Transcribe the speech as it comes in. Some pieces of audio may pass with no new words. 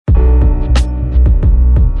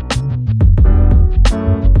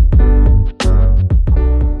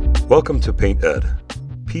Welcome to Paint Ed.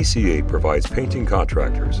 PCA provides painting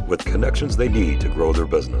contractors with connections they need to grow their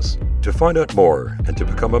business. To find out more and to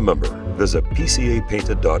become a member, visit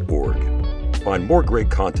pcapainted.org. Find more great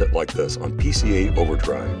content like this on PCA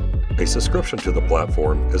Overdrive. A subscription to the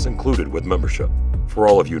platform is included with membership. For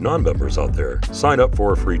all of you non-members out there, sign up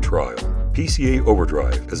for a free trial. PCA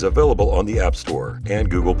Overdrive is available on the App Store and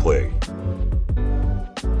Google Play.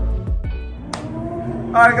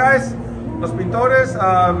 Alright guys, Los Pintores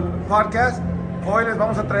podcast. Hoy les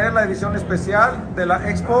vamos a traer la edición especial de la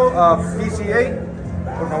Expo PCA.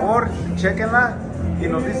 Por favor, chequenla y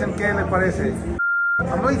nos dicen qué les parece.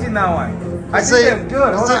 I'm easy now, I think they're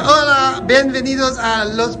good. Hola, bienvenidos a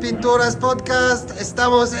Los Pintores podcast.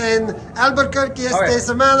 Estamos en Albuquerque esta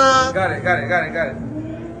semana. Got it.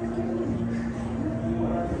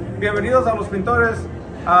 Bienvenidos a Los Pintores.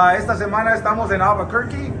 Esta semana estamos en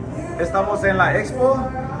Albuquerque. Estamos en la Expo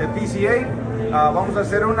de PCA. Vamos a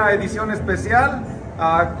hacer una edición especial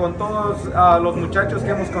con todos los muchachos que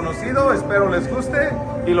hemos conocido. Espero les guste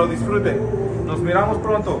y lo disfruten. Nos miramos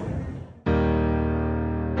pronto.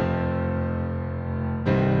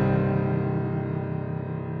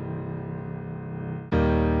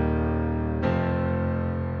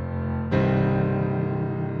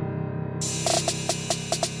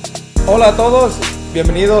 Hola a todos,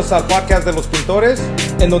 bienvenidos al podcast de Los Pintores,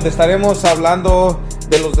 en donde estaremos hablando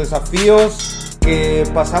de los desafíos que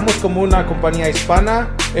pasamos como una compañía hispana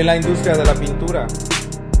en la industria de la pintura.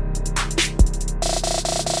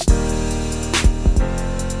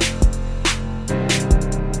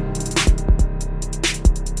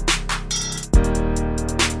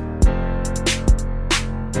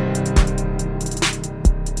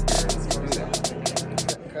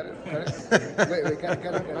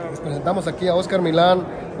 Nos presentamos aquí a Oscar Milán.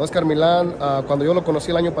 Oscar Milán, cuando yo lo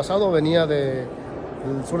conocí el año pasado, venía del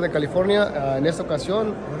sur de California. En esta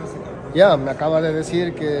ocasión, me acaba de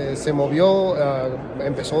decir que se movió,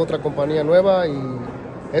 empezó otra compañía nueva y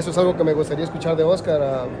eso es algo que me gustaría escuchar de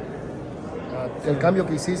Oscar, el cambio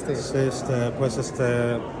que hiciste. Sí,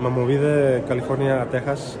 me moví de California a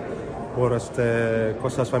Texas por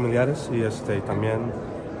cosas familiares y también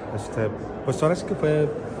pues ahora sí que fue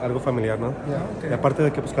algo familiar, ¿no? Okay. Y aparte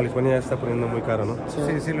de que pues California está poniendo muy caro, ¿no? Sí,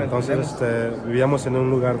 entonces vivíamos en un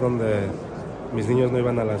lugar donde mis niños no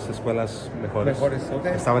iban a las escuelas mejores.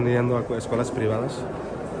 Okay. Estaban yendo a escuelas privadas.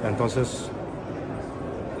 Entonces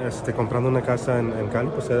comprando una casa en Cali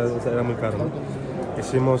pues era muy caro, ¿no?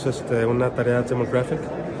 Hicimos una tarea demographic.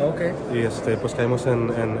 Okay. Y pues caímos en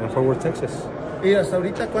Fort Worth, Texas. ¿Y hasta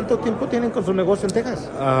ahorita cuánto tiempo tienen con su negocio en Texas?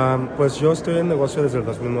 Pues yo estoy en negocio desde el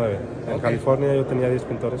 2009. En California yo tenía 10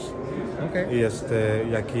 pintores. Okay.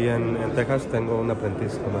 Y aquí en Texas tengo un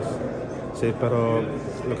aprendiz nomás. Sí, pero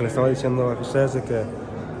lo que le estaba diciendo a ustedes es de que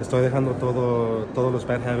estoy dejando todos los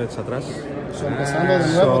bad habits atrás. Empezando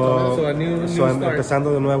de nuevo.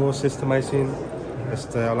 Empezando de nuevo, systemizing.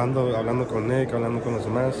 Hablando con Nick, hablando con los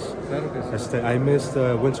demás. Claro que sí. I missed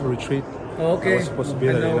the winter retreat. Okay. I was supposed to be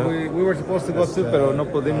there, we were supposed to go too, pero no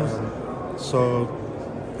pudimos. So,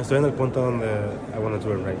 estoy en el punto donde I want to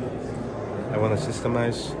do it right. I want to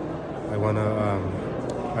systemize. I want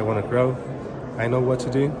to grow. I know what to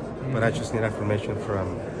do, but I just need affirmation from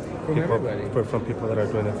people that are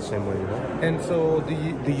doing it the same way, you know. And so,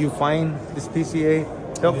 do you find this PCA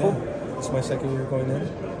helpful? Yeah. It's my second year going in.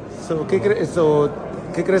 So,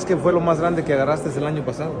 ¿qué crees que fue lo más grande que agarraste el año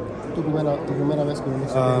pasado? ¿Tu primera vez que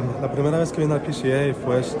viniste? La primera vez que vine al PCA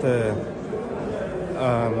fue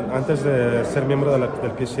antes de ser miembro del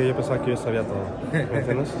PCA yo pensaba que yo sabía todo, ¿me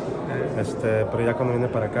entiendes? Pero ya cuando vine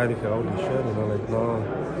para acá dije, holy shit,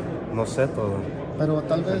 no sé todo. Pero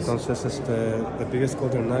tal vez... Entonces, the biggest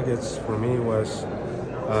golden nuggets for me was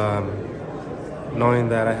knowing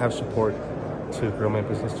that I have support to grow my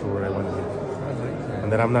business to where I want to be.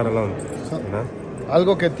 And that I'm not alone, you know?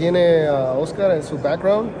 Algo que tiene Oscar en su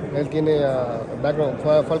background, él tiene background,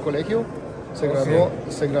 fue al colegio, se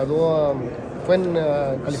graduó, ¿fue en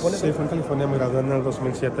California? Sí, fue en California, me gradué en el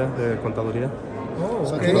 2007 de contaduría.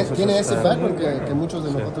 Tiene ese background que muchos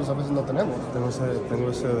de nosotros a veces no tenemos. Tengo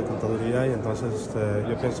ese de contaduría y entonces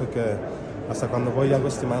yo pienso que hasta cuando voy algo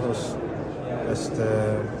estimados,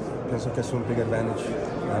 pienso que es un big advantage,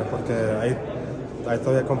 ¿verdad? Porque hay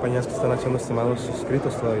todavía compañías que están haciendo estimados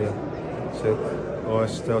escritos todavía, ¿sí?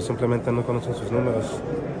 O simplemente no conocen sus números,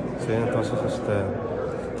 ¿sí? Entonces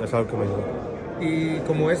es algo que me ayuda. Y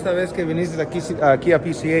como esta vez que viniste aquí a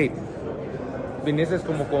PCA, ¿viniste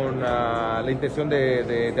como con la intención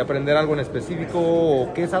de aprender algo en específico?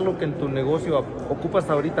 ¿O qué es algo que en tu negocio ocupas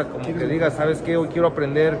ahorita? Como que digas, ¿sabes qué? Hoy quiero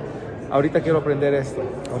aprender, ahorita quiero aprender esto.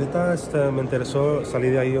 Ahorita me interesó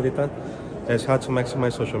salir de ahí ahorita is how to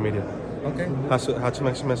maximize social media. Okay. How to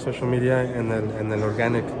maximize social media and then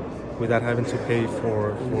organic without having to pay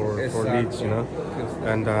for leads, you know.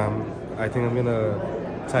 And I think I'm gonna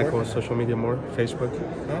tackle social media more, Facebook.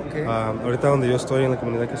 Okay. Ahorita donde yo estoy, en la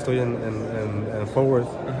comunidad que estoy en Fort Worth,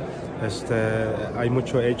 hay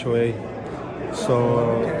mucho HOA.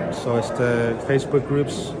 So Facebook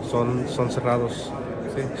groups son cerrados.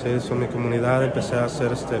 Sí, son mi comunidad. Empecé a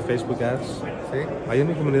hacer Facebook ads. Sí. Ahí en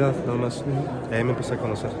mi comunidad, nada más. Ahí me empecé a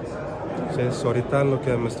conocer. Sí, so ahorita lo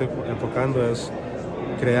que me estoy enfocando es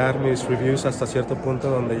crear mis reviews hasta cierto punto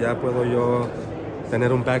donde ya puedo yo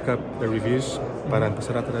tener un backup de reviews para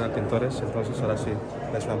empezar a traer a pintores. Entonces ahora sí,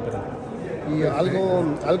 let's ramp it up. Y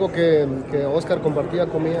algo que Oscar compartía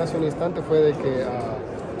conmigo hace un instante fue de que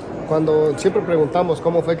cuando siempre preguntamos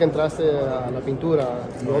cómo fue que entraste a la pintura,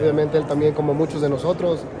 y obviamente él también, como muchos de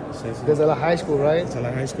nosotros, desde la high school, right? Desde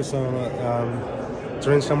la high school, so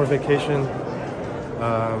during summer vacation,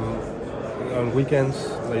 on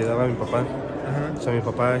weekends, le ayudaba a mi papá. So mi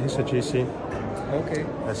papá hizo GC. Okay.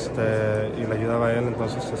 Y le ayudaba a él,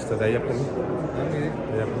 entonces de ahí aprendí.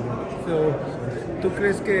 ¿Tú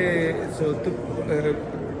crees que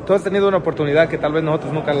tú has tenido una oportunidad que tal vez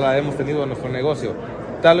nosotros nunca la hemos tenido en nuestro negocio?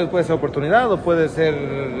 Tal vez puede ser oportunidad o puede ser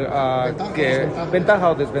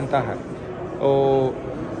ventaja o desventaja. O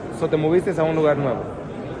te moviste a un lugar nuevo.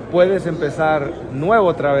 Puedes empezar nuevo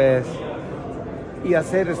otra vez y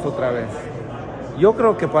hacer esto otra vez. Yo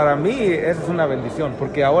creo que para mí esa es una bendición,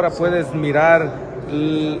 porque ahora puedes mirar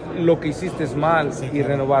lo que hiciste mal y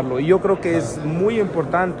renovarlo. Y yo creo que es muy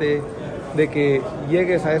importante de que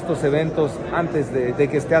llegues a estos eventos antes de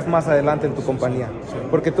que estés más adelante en tu compañía.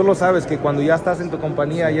 Porque tú lo sabes que cuando ya estás en tu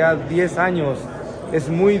compañía ya 10 años, es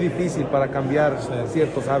muy difícil para cambiar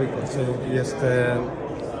ciertos hábitos. Sí,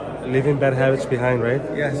 y leaving bad habits behind, right?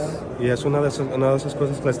 Yes. Y es una de esas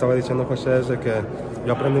cosas que le estaba diciendo a José, es de que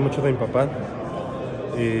yo aprendí mucho de mi papá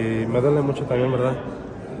y me duele mucho también, ¿verdad?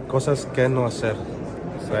 Cosas que no hacer,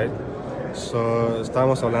 right? So,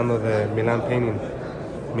 estábamos hablando de Milan painting.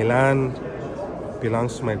 Milan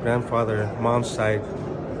belongs to my grandfather, mom's side,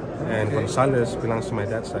 and Gonzalez belongs to my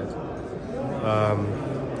dad's side.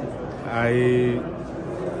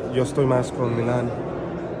 Yo estoy más con Milan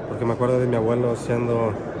porque me acuerdo de mi abuelo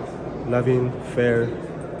siendo loving, fair,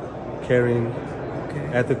 caring,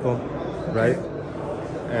 ethical, right?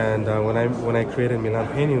 And when I created Milan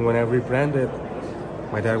painting, when I rebranded,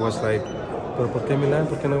 my dad was like, ¿pero por qué Milan?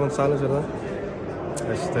 ¿Por qué no González, verdad?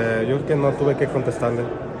 Yo creo que no tuve que contestarle,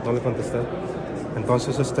 no le contesté.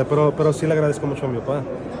 Entonces, pero sí le agradezco mucho a mi papá,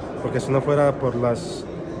 porque si no fuera por las,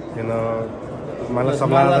 malas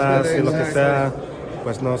habladas y lo que sea,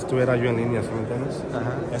 pues no estuviera yo en línea, ¿sí me entiendes?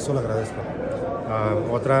 Ajá. Eso le agradezco.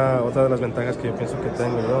 Otra de las ventajas que yo pienso que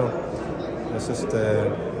tengo yo es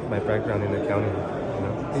my background in accounting.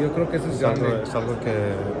 Yo creo que eso es algo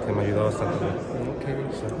que me ayudó bastante.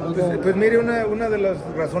 Okay. Pues mire, una de las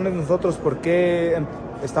razones nosotros por qué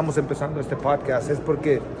estamos empezando este podcast es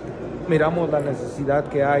porque miramos la necesidad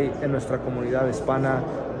que hay en nuestra comunidad hispana,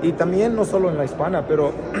 y también no solo en la hispana,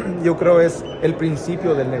 pero yo creo es el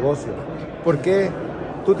principio del negocio. Porque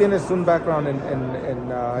tú tienes un background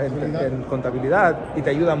en contabilidad y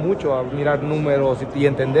te ayuda mucho a mirar números y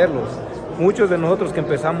entenderlos. Muchos de nosotros que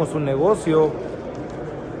empezamos un negocio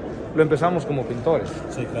lo empezamos como pintores.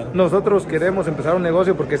 Sí, claro. Nosotros queremos empezar un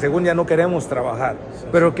negocio porque según ya no queremos trabajar. Sí,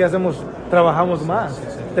 pero ¿qué hacemos? Trabajamos más. Sí.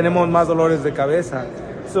 Tenemos más dolores de cabeza.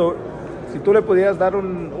 Si tú le pudieras dar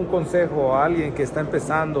un consejo a alguien que está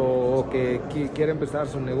empezando o que quiere empezar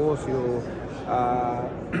su negocio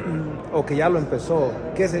o que ya lo empezó,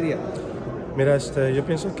 ¿qué sería? Mira, yo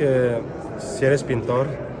pienso que si eres pintor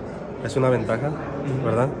es una ventaja,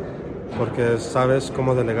 ¿verdad? Porque sabes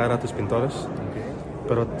cómo delegar a tus pintores.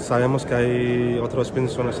 Pero sabemos que hay otros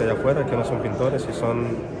business owners allá afuera que no son pintores y son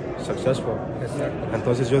successful. Exacto.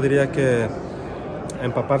 Entonces yo diría que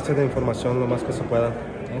empaparse de información lo más que se pueda.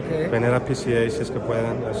 Venir a PCA si es que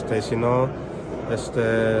pueden. Si no,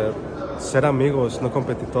 ser amigos, no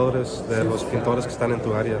competidores de los pintores que están en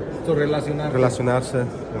tu área.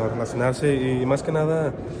 Relacionarse y más que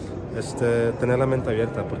nada tener la mente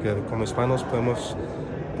abierta, porque como hispanos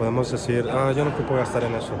podemos decir, yo no puedo gastar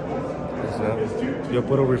en eso. ¿No? Yo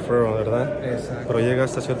puedo referral, ¿verdad? Exacto. Pero llega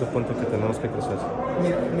hasta cierto punto que tenemos que crecer.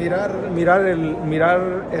 Mirar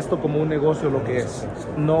esto como un negocio, lo que es,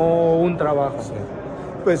 no un trabajo. Sí.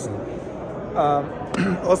 Pues,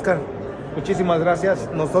 Oscar, muchísimas gracias.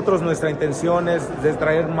 Nosotros, nuestra intención es de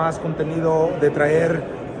traer más contenido, de traer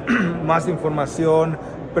más información,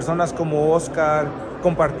 personas como Oscar,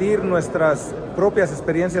 compartir nuestras propias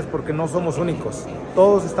experiencias porque no somos únicos.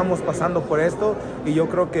 Todos estamos pasando por esto y yo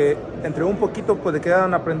creo que entre un poquito pues, de que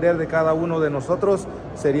puedan aprender de cada uno de nosotros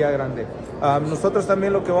sería grande. Nosotros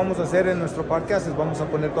también lo que vamos a hacer en nuestro podcast es vamos a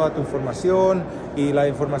poner toda tu información y la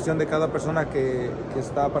información de cada persona que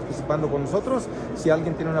está participando con nosotros. Si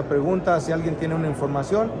alguien tiene una pregunta, si alguien tiene una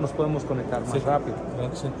información, nos podemos conectar más rápido.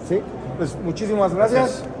 Sí, pues muchísimas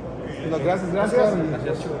gracias. Gracias.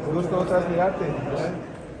 Un gusto otra vez mirarte.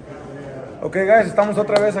 Ok, guys, estamos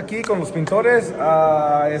otra vez aquí con Los Pintores.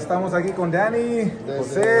 Estamos aquí con Danny,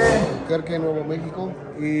 José. Albuquerque, Nuevo México.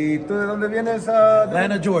 ¿Y tú de dónde vienes?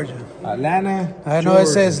 Atlanta, Georgia. Atlanta. I know it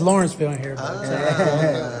says Lawrenceville here.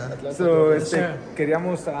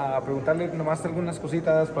 Queríamos preguntarle nomás algunas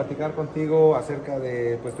cositas, platicar contigo acerca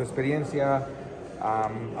de pues, tu experiencia.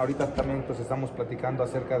 Ahorita también pues, estamos platicando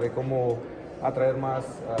acerca de cómo atraer más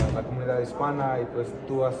a la comunidad hispana y pues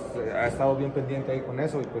tú has estado bien pendiente ahí con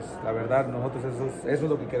eso y pues la verdad nosotros eso es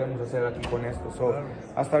lo que queremos hacer aquí con esto. Claro.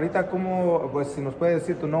 Hasta ahorita, ¿cómo, pues si nos puedes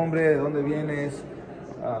decir tu nombre, de dónde vienes?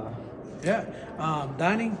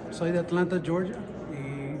 Danny, soy de Atlanta, Georgia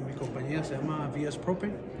y mi compañía se llama Villas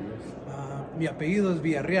Propane. Mi apellido es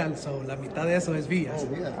Villarreal, so la mitad de eso es Villas.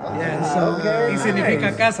 Y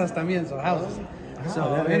significa casas también, so houses.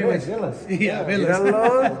 Anyways, villas.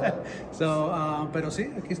 Pero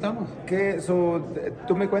sí, aquí estamos.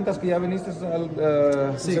 Tú me cuentas que ya viniste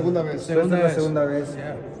segunda vez. Segunda vez.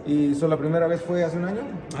 Yeah. ¿Y la primera vez fue hace un año?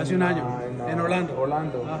 Hace un año, en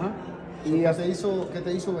Orlando. Ajá. ¿Y qué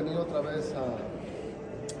te hizo venir otra vez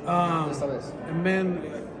esta vez?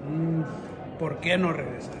 ¿Por qué no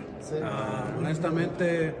regresar? Sí.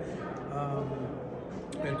 Honestamente,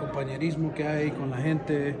 el compañerismo que hay con la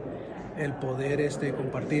gente, el poder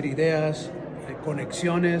compartir ideas,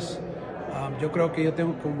 conexiones. Yo creo que yo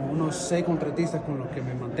tengo como unos 6 contratistas con los que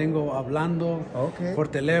me mantengo hablando por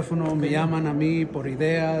teléfono. Me llaman a mí por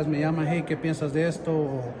ideas, me llaman, hey, ¿qué piensas de esto?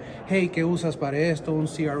 O, hey, ¿qué usas para esto? Un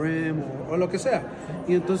CRM o lo que sea.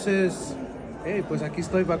 Y entonces, hey, pues aquí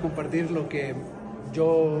estoy para compartir lo que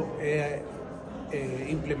yo he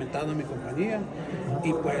implementado en mi compañía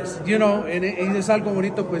y pues es algo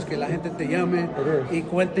bonito pues que la gente te llame y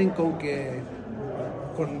cuenten con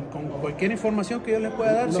cualquier información que yo les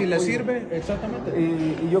pueda dar, si les sirve. Exactamente.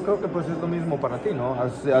 Y yo creo que pues es lo mismo para ti, ¿no?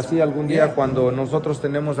 Así algún día cuando nosotros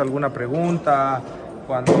tenemos alguna pregunta,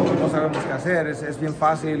 cuando no sabemos qué hacer, es bien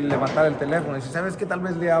fácil levantar el teléfono y decir, ¿sabes qué? Tal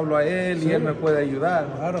vez le hablo a él y él me puede ayudar.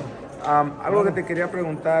 Claro. Algo que te quería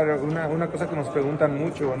preguntar, una cosa que nos preguntan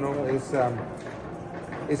mucho, ¿no?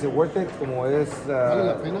 ¿Es worth it? Como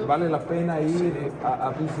 ¿vale la pena ir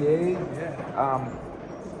a PCA?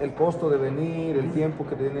 El costo de venir, el tiempo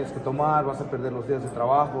que tienes que tomar, vas a perder los días de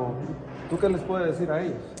trabajo. ¿Tú qué les puedes decir a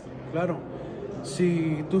ellos? Claro,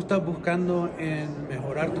 si tú estás buscando en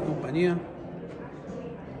mejorar tu compañía,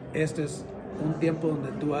 este es un tiempo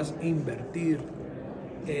donde tú vas a invertir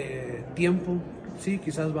tiempo. Sí,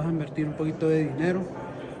 quizás vas a invertir un poquito de dinero,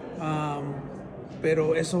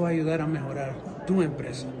 pero eso va a ayudar a mejorar tu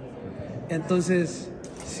empresa. Entonces,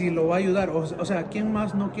 si lo va a ayudar, o sea, ¿quién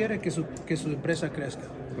más no quiere que su empresa crezca?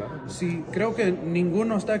 Claro. Sí, creo que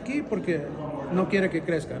ninguno está aquí porque no quiere que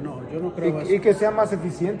crezca. No, yo no creo eso. Y que sea más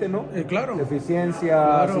eficiente, ¿no? Claro. Eficiencia,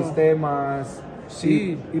 claro. Sistemas.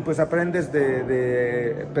 Sí. Y pues aprendes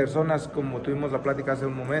de personas como tuvimos la plática hace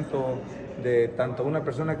un momento, de tanto una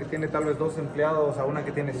persona que tiene tal vez 2 empleados a una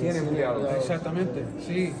que tiene 100 empleados. Exactamente,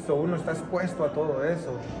 sí. Uno está expuesto a todo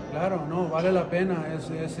eso. Claro, no, vale la pena.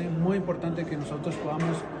 Es muy importante que nosotros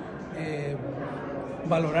podamos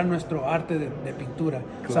valorar nuestro arte de pintura.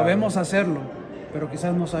 Claro. Sabemos hacerlo, pero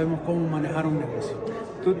quizás no sabemos cómo manejar un negocio.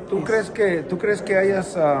 ¿Tú crees que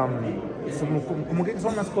hayas, como que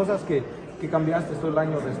son las cosas que cambiaste tú el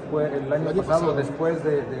año pasado después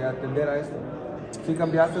de atender a esto? ¿Sí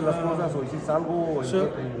cambiaste las cosas o hiciste algo?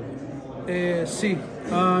 Sí,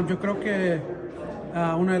 yo creo que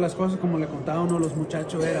una de las cosas, como le contaba a uno de los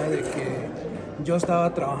muchachos, era de que yo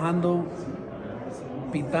estaba trabajando,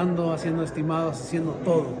 pintando, haciendo estimados, haciendo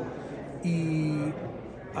todo. Y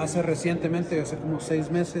hace como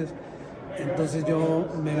 6 meses, entonces yo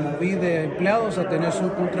me moví de empleados a tener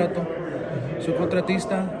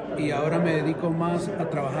subcontratista y ahora me dedico más a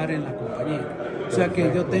trabajar en la compañía. O sea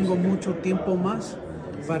que yo tengo mucho tiempo más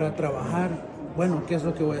para trabajar, bueno, qué es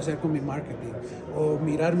lo que voy a hacer con mi marketing, o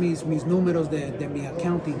mirar mis números de mi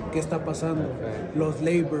accounting, qué está pasando, los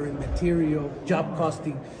labor, material, job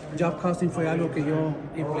costing. Job costing fue algo que yo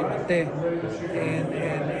implementé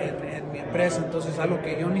en mi empresa, entonces algo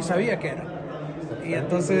que yo ni sabía que era. Y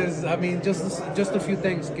entonces, just a few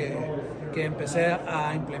things que empecé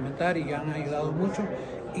a implementar y han ayudado mucho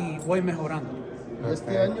y voy mejorando.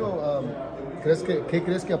 Este año, ¿qué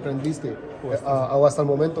crees que aprendiste? O hasta el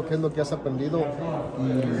momento, ¿qué es lo que has aprendido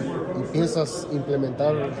y piensas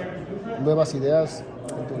implementar nuevas ideas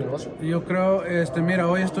en tu negocio? Yo creo, mira,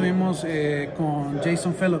 hoy estuvimos con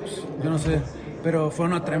Jason Phillips, yo no sé, pero fue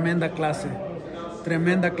una tremenda clase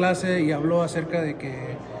y habló acerca de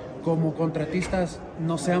que como contratistas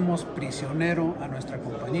no seamos prisioneros a nuestra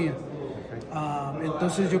compañía.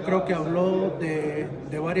 Entonces yo creo que habló de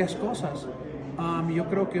varias cosas. Yo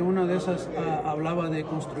creo que una de esas hablaba de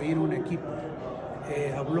construir un equipo.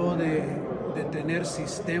 Habló de tener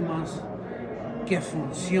sistemas que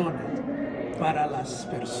funcionen para las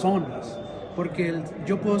personas. Porque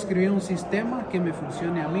yo puedo escribir un sistema que me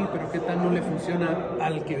funcione a mí, pero ¿qué tal no le funciona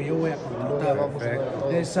al que yo voy a contratar?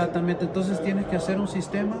 Exactamente. Entonces tienes que hacer un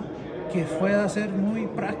sistema que pueda ser muy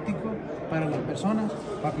práctico para las personas,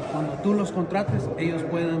 para que cuando tú los contrates, ellos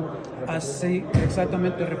puedan así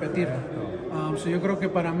exactamente repetirlo. Yo creo que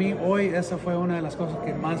para mí hoy esa fue una de las cosas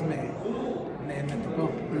que más me tocó.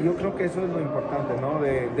 Y yo creo que eso es lo importante, ¿no?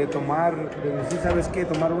 De decir, ¿sabes qué?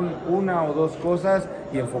 Tomar una o dos cosas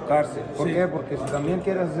y enfocarse. ¿Por qué? Porque si también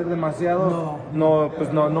quieres hacer demasiado, no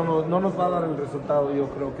nos va a dar el resultado yo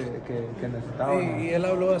creo que necesitamos. Y él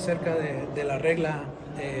habló acerca de la regla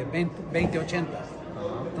 20-80.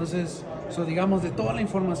 Entonces, digamos, de toda la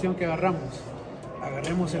información que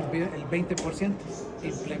agarremos el 20%,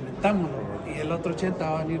 implementámoslo y el otro 80%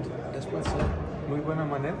 va a venir después. Muy buena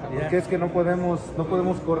manera, porque es que no podemos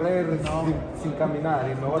correr sin caminar,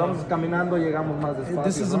 y mejor vamos caminando y llegamos más despacio.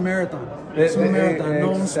 This is a marathon. It's a marathon,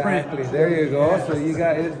 no un sprint. There you go. So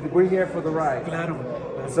we're here for the ride. Claro.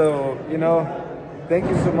 So, thank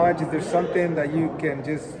you so much. If there's something that you can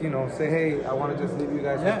just, say, hey, I want to just leave you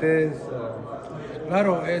guys with this.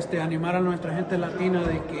 Claro, animar a nuestra gente latina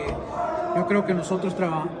de que yo creo que nosotros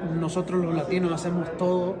los latinos hacemos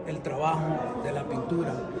todo el trabajo de la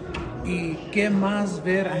pintura. Y qué más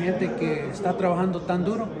ver a gente que está trabajando tan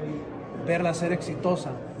duro, verla ser exitosa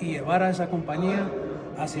y llevar a esa compañía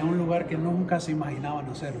hacia un lugar que nunca se imaginaban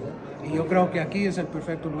hacerlo. Y yo creo que aquí es el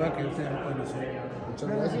perfecto lugar que ustedes pueden hacer. Muchas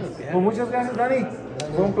gracias. Pues muchas gracias, Dani.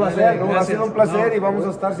 Fue un placer, ¿no? Ha sido un placer y vamos a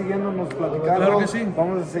estar siguiéndonos platicando. Claro que sí.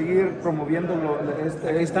 Vamos a seguir promoviendo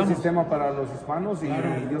este sistema para los hispanos y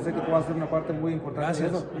yo sé que tú vas a ser una parte muy importante de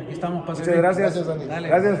eso. Aquí estamos para Muchas gracias. Gracias, Dani. Dale,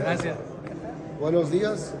 gracias. Buenos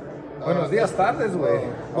días. Buenos días, tardes, güey.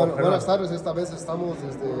 Buenas tardes, esta vez estamos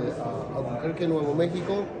desde Albuquerque, Nuevo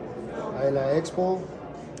México, en la Expo,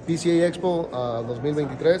 PCA EXPO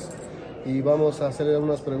 2023, y vamos a hacerle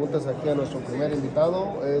unas preguntas aquí a nuestro primer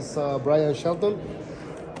invitado, es Brian Shelton.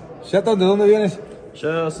 Shelton, ¿de dónde vienes?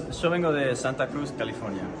 Yo vengo de Santa Cruz,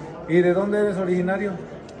 California. ¿Y de dónde eres originario?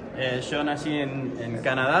 Yo nací en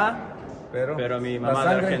Canadá, pero mi mamá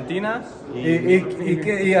de Argentina.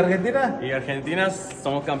 ¿Y Argentina? Y Argentina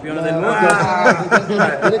somos campeones del mundo.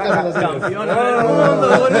 Campeones del mundo,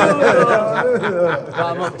 boludo.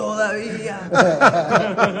 Vamos todavía.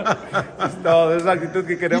 No, es la actitud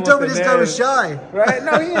que queremos You told me tener. this guy was shy. Right?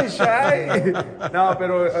 No, he is shy. No,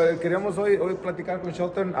 pero queremos hoy platicar con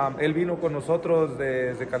Shelton. Él vino con nosotros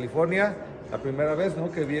desde California. La primera vez, ¿no?,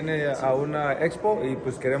 que viene a una expo, y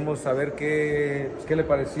pues queremos saber qué le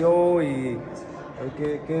pareció y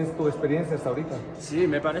qué es tu experiencia hasta ahorita. Sí,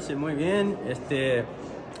 me parece muy bien.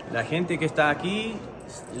 La gente que está aquí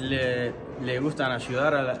le gustan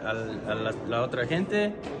ayudar a la otra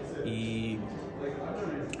gente y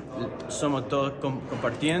somos todos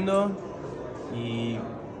compartiendo y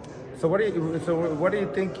So what do you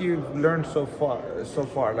think you've learned so far?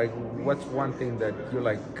 Like, what's one thing that you're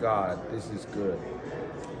like, God, this is good?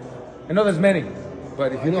 I know there's many,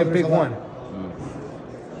 but if you can pick one.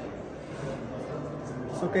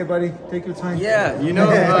 It's okay, buddy. Take your time. yeah,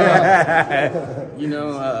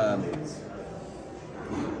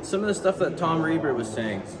 some of the stuff that Tom Reber was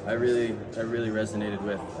saying, I really resonated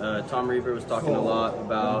with. Tom Reber was talking a lot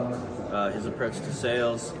about his approach to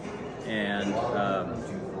sales and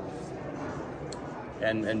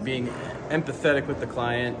being empathetic with the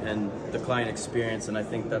client and the client experience, and I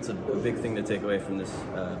think that's a big thing to take away from this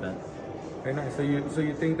event. Very nice. So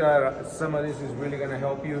you think that some of this is really going to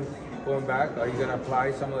help you going back? Are you going to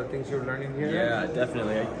apply some of the things you're learning here? Yeah,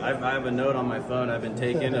 definitely. I have a note on my phone I've been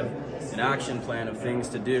taking of an action plan of things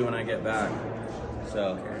to do when I get back.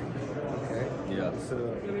 So, yeah. So,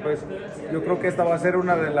 pues yo creo que esta va a ser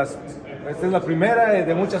esta es la primera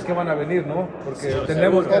de muchas que van a venir, ¿no? Porque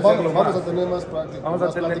tenemos que hacerlo Vamos a tener más prácticas. Vamos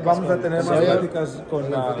a tener más pláticas en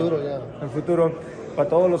el futuro ya. En el futuro. Para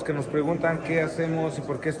todos los que nos preguntan qué hacemos y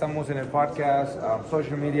por qué estamos en el podcast,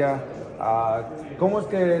 social media, ¿cómo es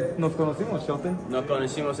que nos conocimos, Shelton? Nos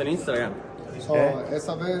conocimos en Instagram.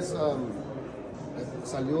 Esta vez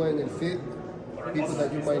salió en el feed, people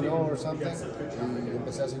that you might know or something, y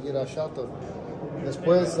empecé a seguir a Shelton.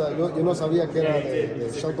 Después yo no sabía que era de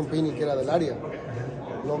Shelton Pini, que era del área.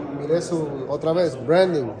 No, miré otra vez,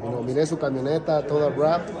 branding, miré su camioneta, toda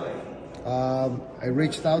wrapped. I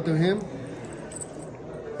reached out to him.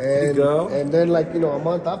 And then, like, a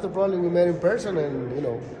month after, probably we met in person, and,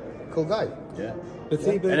 cool guy. Yeah.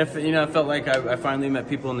 And if, I felt like I finally met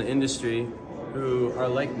people in the industry who are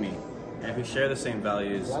like me and who share the same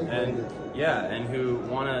values and who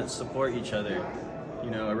want to support each other.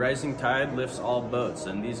 A rising tide lifts all boats,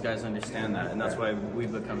 and these guys understand that, and that's why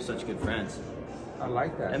we've become such good friends. I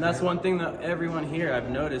like that. And that's one thing that everyone here I've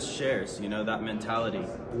noticed shares, that mentality.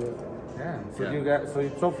 Yeah.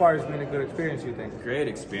 So far it's been a good experience, you think? Great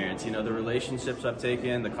experience. The relationships I've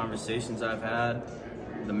taken, the conversations I've had,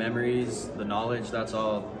 the memories, the knowledge, that's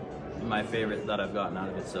all my favorite that I've gotten out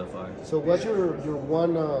of it so far. So what's your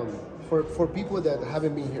one for people that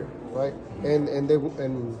haven't been here, right?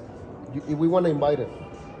 If we want to invite them,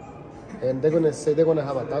 and they're gonna say they're gonna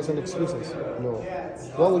have 1,000 excuses,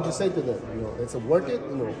 what would you say to them? It's worth it.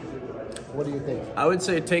 What do you think? I would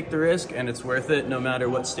say take the risk, and it's worth it no matter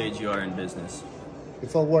what stage you are in business.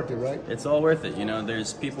 It's all worth it, right? It's all worth it.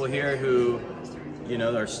 There's people here who,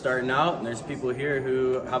 are starting out, and there's people here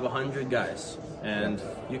who have 100 guys, and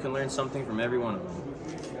you can learn something from every one of them.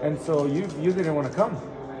 And so you didn't want to come.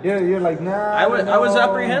 You're like, nah. I was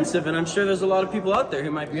apprehensive, and I'm sure there's a lot of people out there who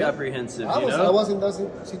might be apprehensive. I was in that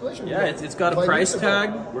situation. Yeah, it's got a price tag.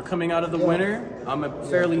 We're coming out of the winter. I'm a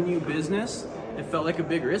fairly new business. It felt like a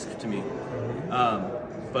big risk to me.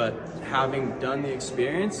 But having done the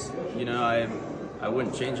experience, I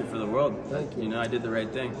wouldn't change it for the world. Thank you. I did the right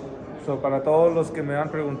thing. So, para todos los que me han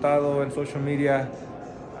preguntado en social media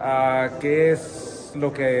qué es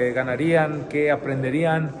lo que ganarían, qué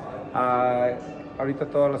aprenderían, ahorita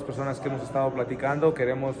todas las personas que hemos estado platicando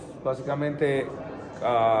queremos básicamente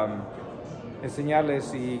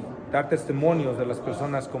enseñarles y dar testimonios de las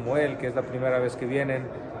personas como él, que es la primera vez que vienen.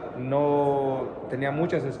 No tenía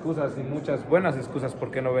muchas excusas y muchas buenas excusas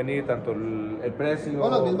por qué no venir, tanto el precio, no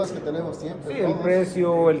las mismas que tenemos siempre. Sí, el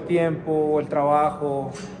precio, el tiempo, el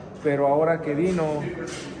trabajo, pero ahora que vino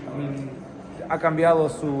ha cambiado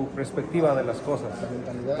su perspectiva de las cosas,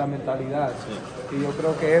 la mentalidad. Sí. Y yo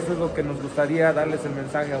creo que eso es lo que nos gustaría darles el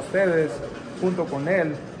mensaje a ustedes, junto con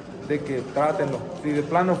él, de que trátenlo. Si de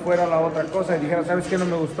plano fuera la otra cosa y dijera, ¿sabes qué? No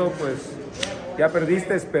me gustó, pues ya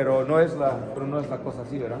perdiste, pero no es la cosa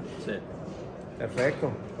así, ¿verdad? Sí.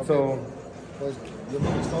 Perfecto. Okay. Pues yo me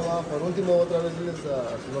gustaba, por último, otra vez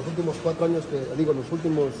los últimos 4 años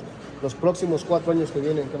los próximos 4 años que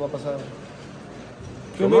vienen, ¿qué va a pasar?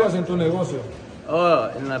 ¿Qué miras en tu negocio?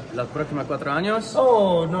 ¿En los próximos 4 años?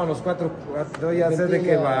 Oh, no, los 4, ya sé de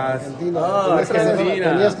qué vas. Argentina.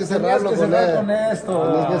 Tenías que cerrarlo con esto. Tenías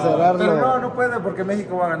que cerrarlo. Pero no puede porque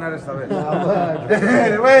México va a ganar esta vez.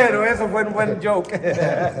 Bueno, eso fue un buen joke.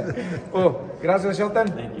 Gracias, Shelton.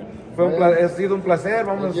 Ha sido un placer.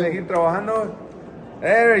 Vamos a seguir trabajando.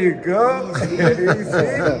 There you go. Sí.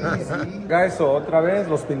 Guys, otra vez,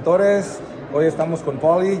 Los Pintores. Hoy estamos con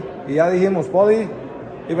Pauly. Y ya dijimos, Pauly,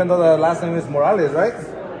 even though the last name is Morales, right?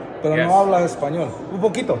 Pero no habla español. Un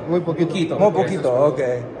poquito. Muy poquito. Muy poquito,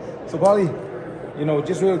 okay. So, Pauly,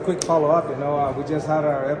 just real quick follow-up. We just had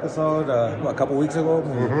our episode a couple weeks ago.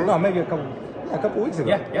 Mm-hmm. No, maybe a couple weeks ago.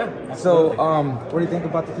 Yeah. So, what do you think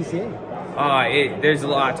about the PCA? There's a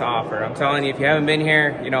lot to offer. I'm telling you, if you haven't been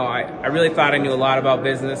here, I really thought I knew a lot about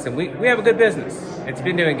business, and we have a good business. It's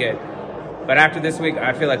been doing good. But after this week,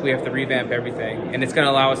 I feel like we have to revamp everything, and it's going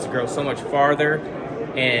to allow us to grow so much farther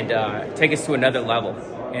and take us to another level.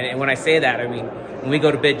 And when I say that, I mean, when we go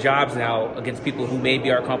to bid jobs now against people who may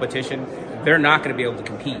be our competition, they're not going to be able to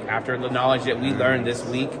compete after the knowledge that we learned this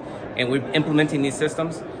week, and we're implementing these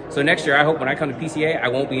systems. So next year, I hope when I come to PCA, I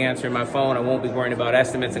won't be answering my phone. I won't be worrying about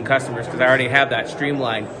estimates and customers because I already have that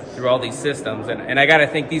streamlined through all these systems. And I got to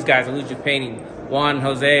thank these guys, Illusion Painting, Juan and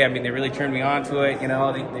Jose. I mean, they really turned me on to it.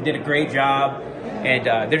 They did a great job. And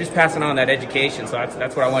they're just passing on that education. So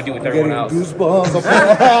that's what I want to do with everyone else. Goosebumps.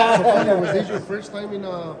 Was this your first time in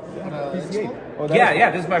PCA?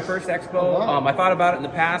 Yeah. This is my first expo. Oh, wow. I thought about it in the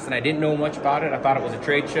past, and I didn't know much about it. I thought it was a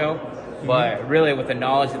trade show. But really, with the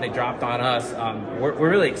knowledge that they dropped on us, we're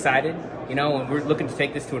really excited, and we're looking to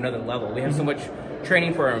take this to another level. We have so much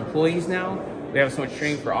training for our employees now. We have so much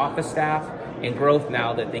training for office staff and growth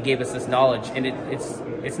now that they gave us this knowledge. And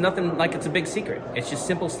It's nothing like it's a big secret. It's just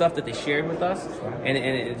simple stuff that they shared with us, and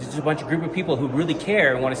it's just a bunch of group of people who really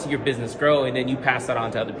care and want to see your business grow, and then you pass that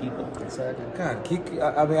on to other people. Exactly.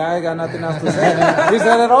 God, I mean, I got nothing else to say. We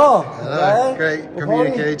said it all. Right? Great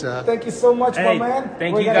communicator. Thank you so much, my man.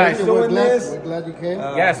 Thank you guys. We're glad you came.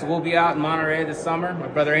 Yes, we'll be out in Monterey this summer. My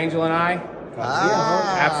brother Angel and I.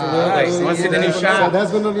 Absolutely. You want to see the new So shop?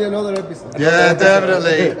 that's going to be another episode. Yeah,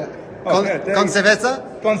 definitely. Con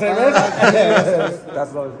cerveza? Con cerveza?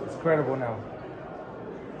 That's incredible now.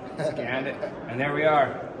 And there we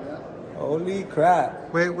are. Holy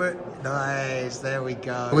crap. We're nice. There we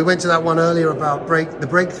go. We went to that one earlier about the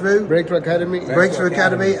breakthrough. Breakthrough Academy. Breakthrough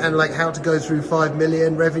Academy and like how to go through 5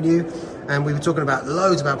 million revenue. And we were talking about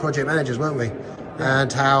loads about project managers, weren't we?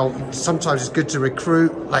 And how sometimes it's good to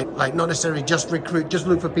recruit, like not necessarily just recruit, just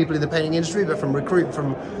look for people in the painting industry, but recruit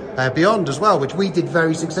from beyond as well, which we did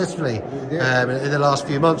very successfully in the last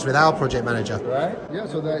few months with our project manager. Right? Yeah,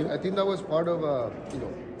 so I think that was part of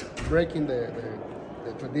breaking the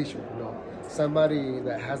tradition. Somebody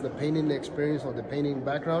that has the painting experience or the painting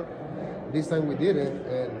background. This time we did it,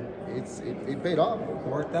 and it paid off. It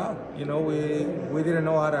worked out. We didn't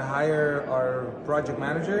know how to hire our project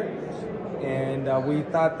manager. And we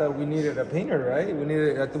thought that we needed a painter, right?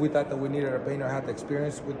 We thought that we needed a painter who had the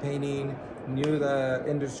experience with painting, knew the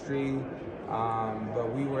industry, but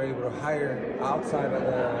we were able to hire outside of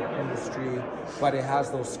the industry, but it has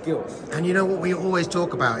those skills. And you know what we always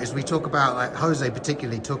talk about is we talk about, like Jose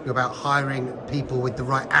particularly, talking about hiring people with the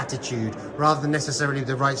right attitude rather than necessarily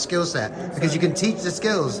the right skill set. Because you can teach the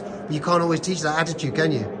skills, but you can't always teach that attitude,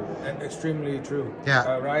 can you? Extremely true.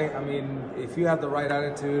 Yeah. Right? I mean, if you have the right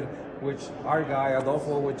attitude, which our guy,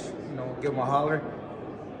 Adolfo, give him a holler,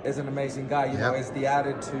 is an amazing guy. It's the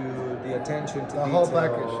attitude, the attention to the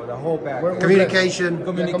detail, whole package. Communication.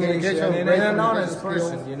 And an honest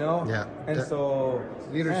person, Yeah. And so,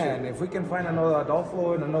 leadership. Man, if we can find another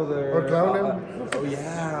Adolfo and another... Or clone him.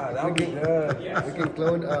 That would be good. We can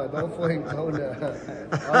clone Adolfo and clone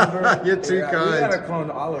Oliver. You're too kind. We gotta clone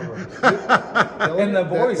Oliver. And the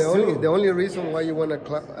boys, too. The only reason why you want to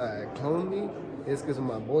clone me is because of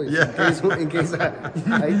my voice. Yeah. In case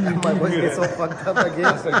my voice gets so fucked up again.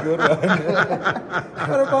 That's a good one.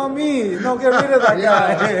 What about me? No, get rid of that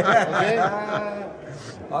guy.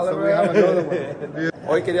 So we have another one.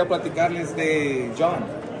 Hoy quería platicarles de John.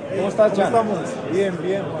 ¿Cómo estás, John? ¿Cómo estamos? Bien,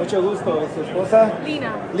 bien. Mucho gusto. ¿Su esposa?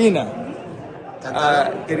 Lina.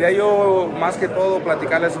 Quería yo, más que todo,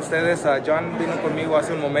 platicarles a ustedes. John vino conmigo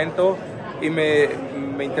hace un momento y me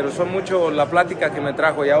interesó mucho la plática que me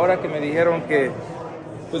trajo. Y ahora que me dijeron que,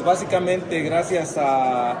 pues básicamente, gracias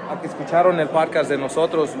a que escucharon el podcast de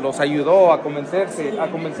nosotros, los ayudó a convencer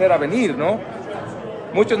a venir, ¿no?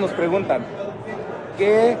 Muchos nos preguntan,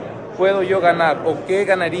 ¿qué puedo yo ganar o qué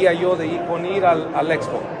ganaría yo de ir al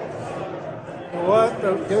Expo?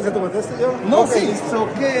 ¿Quieres que te conteste yo? No, okay. sí.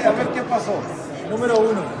 ¿Qué? A ver, ¿qué pasó? Número 1.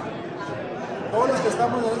 Todos los que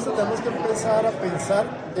estamos en esto tenemos que empezar a pensar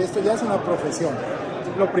que esto ya es una profesión.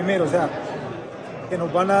 Lo primero, que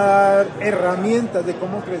nos van a dar herramientas de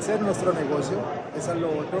cómo crecer nuestro negocio. Eso es lo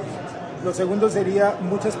otro. Lo segundo sería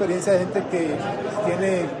mucha experiencia de gente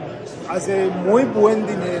que hace muy buen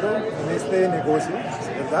dinero en este negocio,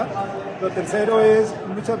 ¿verdad? Lo tercero es,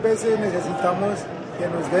 muchas veces necesitamos que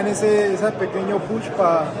nos den ese pequeño push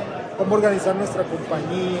para cómo organizar nuestra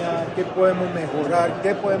compañía, qué podemos mejorar,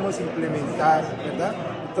 qué podemos implementar, ¿verdad?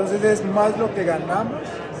 Entonces es más lo que ganamos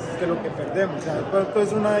que lo que perdemos. O sea, esto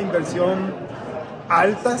es una inversión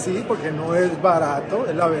alta, sí, porque no es barato,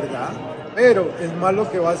 es la verdad, pero es más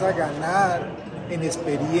lo que vas a ganar en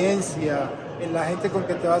experiencia, en la gente con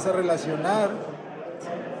que te vas a relacionar,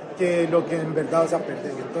 que lo que en verdad vas a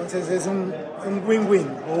perder. Entonces es un win-win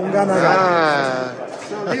o un ganar-ganar.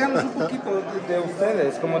 Díganos un poquito de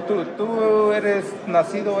ustedes, como tú eres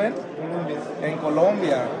nacido en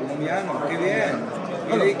Colombia, colombiano, qué bien.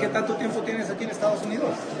 ¿Y qué tanto tiempo tienes aquí en Estados Unidos?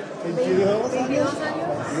 22 años.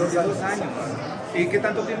 ¿Y qué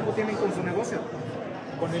tanto tiempo tienen con su negocio?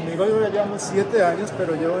 Con el negocio ya llevamos 7 años,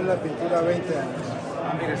 pero llevo en la pintura 20 años.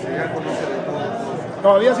 Mire, se ya conoce de todo.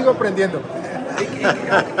 Todavía sigo aprendiendo. ¿Y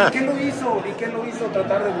qué lo hizo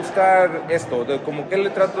tratar de buscar esto? Como que le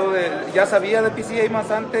trató de... ¿Ya sabía de PCA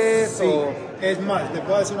más antes? Sí, es más, te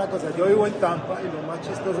puedo decir una cosa. Yo vivo en Tampa y lo más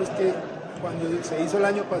chistoso es que cuando se hizo el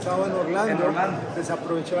año pasado en Orlando.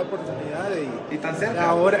 Desaproveché la oportunidad de ir. Y tan cerca.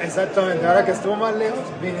 Ahora, exactamente, ahora que estuvo más lejos,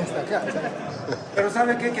 vine hasta acá. Pero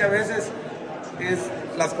 ¿sabe qué? Que a veces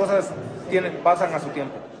las cosas pasan a su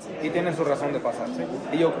tiempo. Y tienen su razón de pasar. ¿Sí?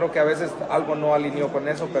 Y yo creo que a veces algo no alineó con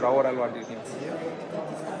eso, pero ahora lo alineó.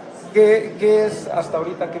 ¿Qué es hasta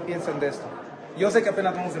ahorita? ¿Qué piensan de esto? Yo sé que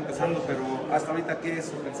apenas vamos empezando, pero hasta ahorita, ¿qué es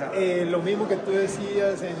pensar? Lo mismo que tú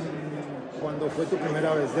decías cuando fue tu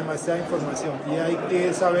primera vez, demasiada información y hay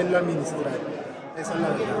que saberla administrar. Esa es la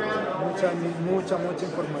verdad. Mucha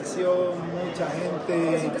información, mucha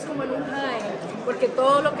gente. Te sientes como en un high, porque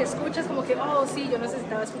todo lo que escuchas como que, oh sí, yo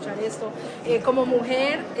necesitaba escuchar esto. Como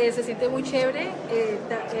mujer se siente muy chévere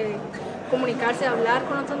comunicarse, hablar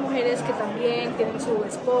con otras mujeres que también tienen su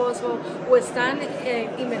esposo o están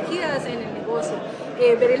inmergidas en el negocio.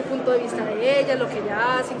 Ver el punto de vista de ellas, lo que ellas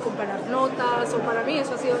hacen, comparar notas, o para mí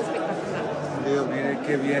eso ha sido espectacular. Dios, mire,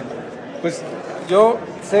 qué bien. Pues yo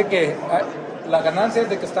sé que la ganancia es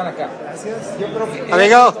de que están acá. Gracias. Yo creo que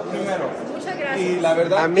amigo. es lo primero. Muchas gracias. Y la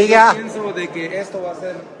verdad, amiga, yo pienso de que esto va a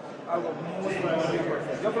ser algo muy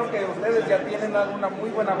fuerte. Yo creo que ustedes ya tienen una muy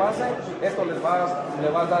buena base. Esto les va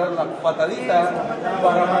a dar la patadita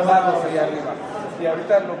para mandarlos allá arriba. Y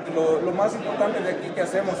ahorita lo más importante de aquí que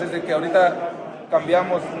hacemos es de que ahorita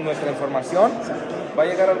cambiamos nuestra información. Va a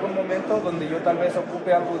llegar algún momento donde yo tal vez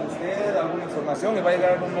ocupe algo de usted, alguna información, y va a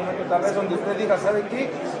llegar algún momento tal vez donde usted diga, ¿sabe qué?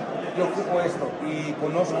 Yo ocupo esto y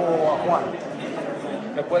conozco a Juan.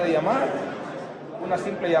 Me puede llamar. Una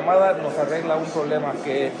simple llamada nos arregla un problema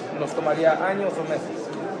que nos tomaría años o meses.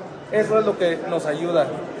 Eso es lo que nos ayuda,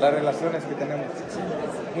 las relaciones que tenemos.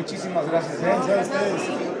 Muchísimas gracias. Gracias a ustedes.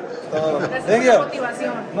 Gracias por la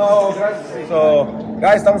motivación. No, gracias.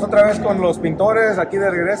 Guys, estamos otra vez con Los Pintores, aquí de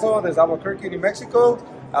regreso desde Albuquerque, New Mexico.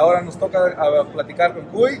 Ahora nos toca platicar con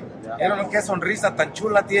Cuy. Miren qué sonrisa tan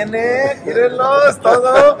chula tiene. Mírenlo, es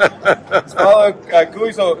todo. Es todo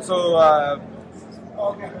Cuy.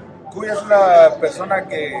 Cuy es una persona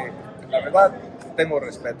que, la verdad, tengo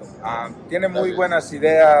respeto. Tiene muy buenas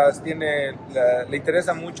ideas, le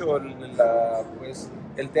interesa mucho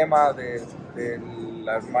el tema de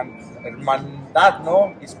la hermandad,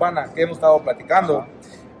 ¿no? Hispana que hemos estado platicando.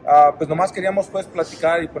 Pues nomás queríamos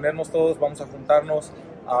platicar y ponernos todos, vamos a juntarnos.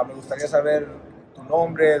 Me gustaría saber tu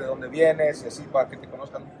nombre, de dónde vienes y así para que te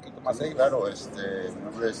conozcan un poquito más. Sí, claro, mi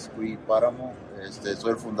nombre es Cuy Páramo,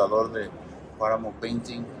 soy el fundador de Páramo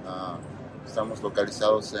Painting. Estamos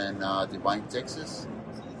localizados en Divine, Texas.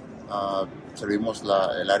 Servimos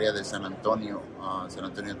el área de San Antonio,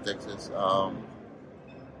 Texas.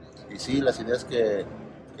 Y sí, las ideas que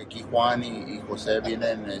aquí Juan y José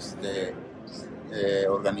vienen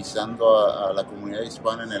organizando a la comunidad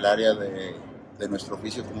hispana en el área de nuestro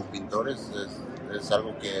oficio como pintores es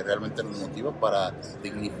algo que realmente nos motiva para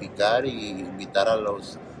dignificar y invitar a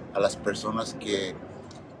las personas que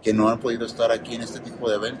no han podido estar aquí en este tipo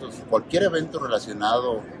de eventos. Cualquier evento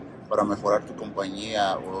relacionado para mejorar tu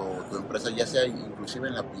compañía o tu empresa, ya sea inclusive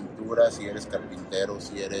en la pintura, si eres carpintero,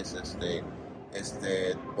 si eres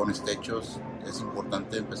pones techos, es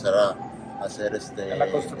importante empezar a hacer la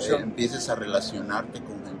construcción. Empieces a relacionarte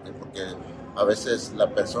con gente, porque a veces la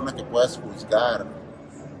persona que puedas juzgar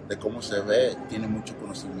de cómo se ve tiene mucho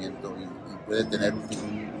conocimiento y puede tener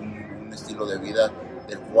un estilo de vida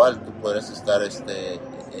del cual tú podrás estar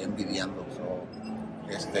envidiando.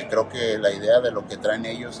 Creo que la idea de lo que traen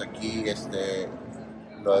ellos aquí,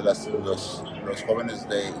 los jóvenes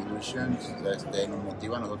de Illusions, nos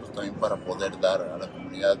motiva a nosotros también para poder dar a la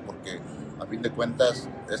comunidad, porque a fin de cuentas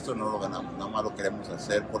esto no lo ganamos, nada más lo queremos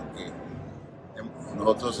hacer porque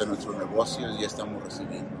nosotros en nuestros negocios ya estamos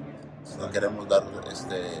recibiendo. Lo queremos dar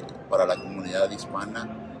para la comunidad hispana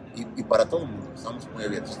y para todo el mundo. Estamos muy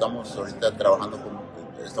abiertos, estamos ahorita trabajando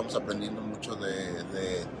estamos aprendiendo mucho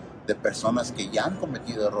de personas que ya han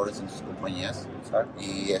cometido errores en sus compañías.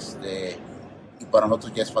 Y para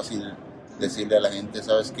nosotros ya es fácil decirle a la gente,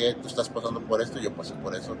 ¿sabes qué? Tú estás pasando por esto, yo pasé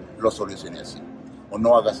por eso, lo solucioné así, o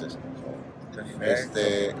no hagas eso.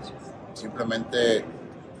 Simplemente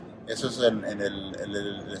eso es en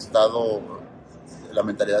el estado, la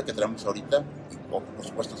mentalidad que tenemos ahorita, y por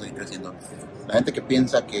supuesto seguir creciendo. La gente que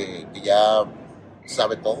piensa que ya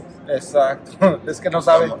sabe todo. Exacto, es que no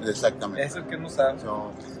sabe. Exactamente. Es el que no sabe.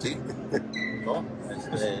 Sí. ¿No?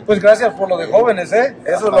 Pues gracias por lo de jóvenes,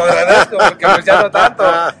 eso lo agradezco, porque pues ya no tanto.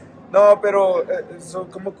 No, pero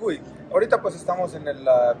como Cuy, ahorita pues estamos en el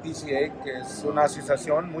PCA, que es una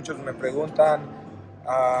asociación. Muchos me preguntan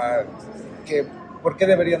que por qué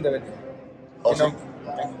deberían de venir. Sí.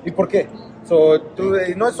 ¿Y por qué?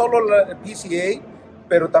 No es solo la PCA,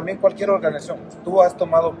 pero también cualquier organización. Tú has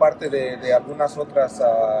tomado parte de algunas otras,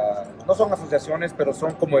 no son asociaciones, pero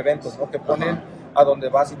son como eventos, ¿no? Te ponen a donde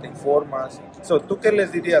vas y te informas. ¿Tú qué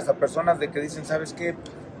les dirías a personas de que dicen, ¿sabes qué?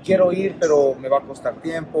 Quiero ir, pero me va a costar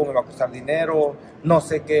tiempo, me va a costar dinero, no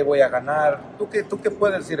sé qué voy a ganar. ¿Tú qué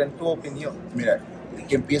puedes decir en tu opinión? Mira,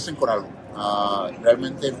 que empiecen con algo.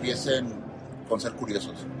 Realmente empiecen con ser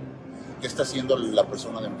curiosos. ¿Qué está haciendo la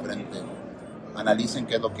persona de enfrente? analicen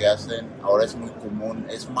qué es lo que hacen. Ahora es muy común,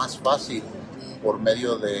 es más fácil por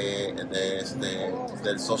medio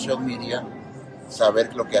del social media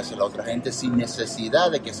saber lo que hace la otra gente sin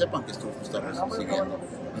necesidad de que sepan que tú estás recibiendo.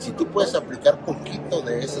 Y si tú puedes aplicar poquito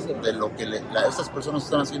de lo que estas personas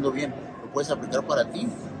están haciendo bien, lo puedes aplicar para ti,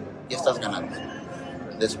 ya estás ganando.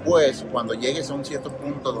 Después, cuando llegues a un cierto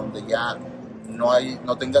punto donde ya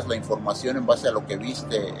no tengas la información en base a lo que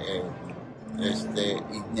viste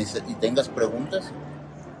y tengas preguntas,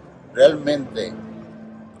 realmente,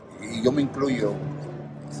 y yo me incluyo,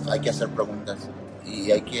 hay que hacer preguntas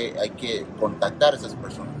y hay que contactar a esas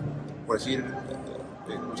personas. Por decir,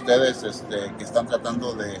 ustedes que están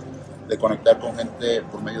tratando de conectar con gente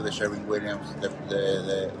por medio de Sherwin Williams,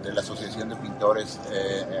 de la Asociación de Pintores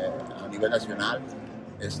a nivel nacional,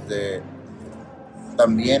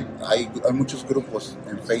 también hay muchos grupos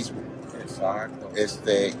en Facebook. Exacto.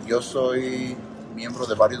 Yo soy miembro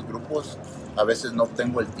de varios grupos. A veces no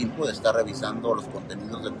tengo el tiempo de estar revisando los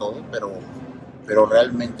contenidos de todo, pero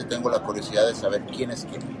realmente tengo la curiosidad de saber quién es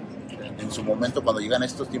quién en su momento cuando llegan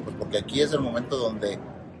estos tiempos, porque aquí es el momento donde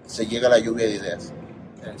se llega la lluvia de ideas.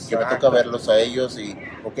 Exacto. Que me toca verlos a ellos y,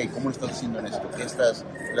 ¿cómo lo estás haciendo en esto?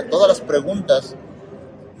 Todas las preguntas,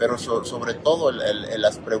 pero sobre todo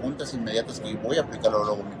las preguntas inmediatas que voy a aplicarlo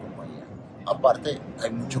luego en mi compañía. Aparte,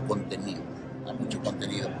 hay mucho contenido,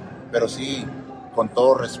 pero sí, con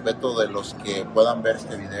todo respeto de los que puedan ver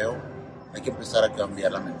este video, hay que empezar a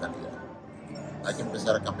cambiar la mentalidad.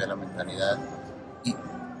 Y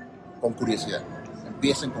con curiosidad.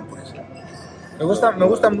 Empiecen con curiosidad. Me gusta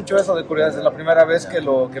mucho eso de curiosidad. Es la primera vez que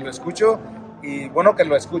lo escucho. Y bueno que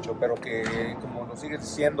lo escucho, pero que como lo sigues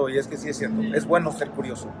diciendo, y es que sí es cierto, es bueno ser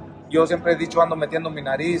curioso. Yo siempre he dicho, ando metiendo mi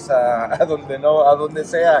nariz a donde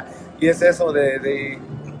sea, y es eso de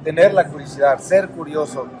tener la curiosidad, ser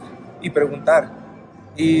curioso y preguntar.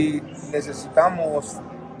 Y necesitamos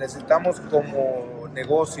como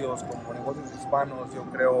negocios hispanos, yo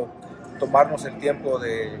creo, tomarnos el tiempo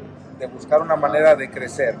de buscar una manera de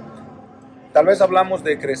crecer. Tal vez hablamos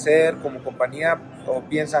de crecer como compañía o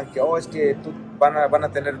piensan que es que van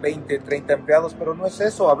a tener 20, 30 empleados, pero no es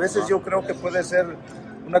eso. A veces yo creo que puede ser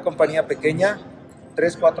una compañía pequeña,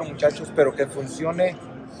 3, 4 muchachos, pero que funcione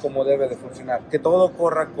como debe de funcionar, que todo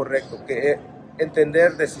corra correcto, que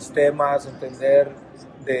entender de sistemas, entender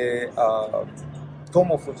de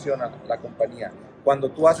cómo funciona la compañía.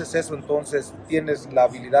 Cuando tú haces eso, entonces tienes la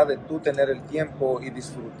habilidad de tú tener el tiempo y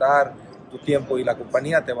disfrutar tu tiempo, y la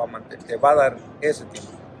compañía te va a dar ese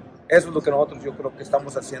tiempo. Eso es lo que nosotros yo creo que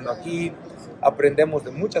estamos haciendo aquí. Aprendemos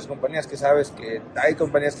de muchas compañías, que sabes que hay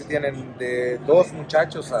compañías que tienen de 2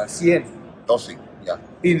 muchachos a 100. 12, ya.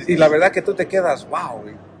 Y la verdad que tú te quedas, wow,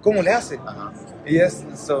 ¿cómo le hace? Ajá. Y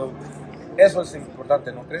eso es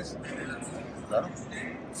importante, ¿no crees? Claro.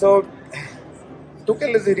 ¿Tú qué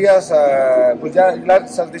les dirías pues ya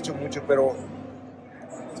les has dicho mucho, pero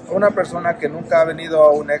una persona que nunca ha venido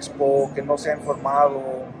a un expo, que no se ha informado,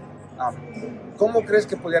 ¿cómo crees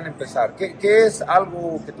que podrían empezar? ¿Qué es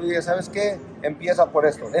algo que tú digas, sabes qué? Empieza por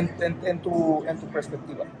esto, en tu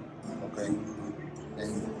perspectiva. Ok.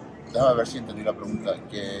 Déjame ver si entendí la pregunta.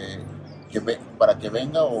 ¿Para que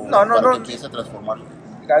venga o para que empiece a transformar?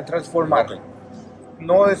 A transformar. Okay.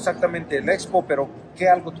 No exactamente el expo, pero ¿qué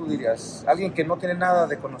algo tú dirías? Alguien que no tiene nada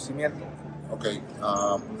de conocimiento. Ok.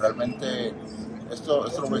 Realmente... Esto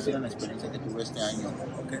lo voy a decir en la experiencia que tuve este año.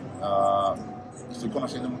 Okay. Estoy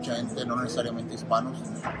conociendo mucha gente, no necesariamente hispanos.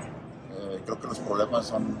 Creo que los problemas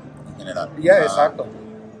son en general. Exacto.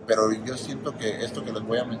 Pero yo siento que esto que les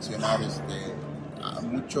voy a mencionar, a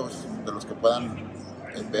muchos de los que puedan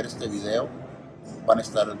ver este video van a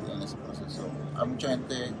estar en ese proceso. Hay mucha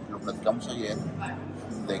gente, lo platicamos ayer,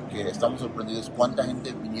 de que estamos sorprendidos cuánta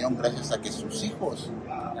gente vinieron gracias a que sus hijos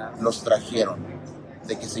los trajeron,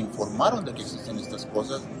 de que se informaron de que existen estas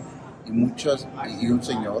cosas, y un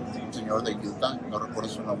señor de Utah, no recuerdo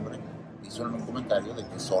su nombre, hizo un comentario de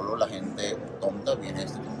que solo la gente tonta viene a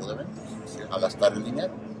este tipo de eventos a gastar el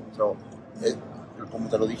dinero. Como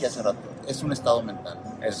te lo dije hace rato, es un estado mental.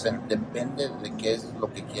 Depende de qué es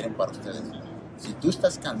lo que quieren para ustedes. Si tú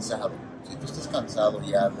estás cansado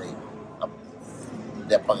ya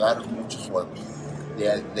de apagar muchos juegos,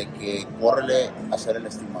 de que córrele a hacer el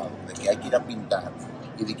estimado, de que hay que ir a pintar,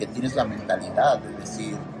 y de que tienes la mentalidad de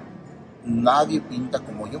decir, nadie pinta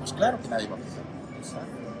como yo, pues claro que nadie va a pintar.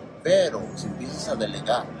 Pero si empiezas a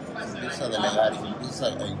delegar y empiezas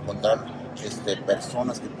a encontrar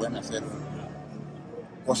personas que pueden hacer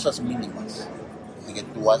cosas mínimas que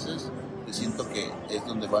tú haces, yo siento que es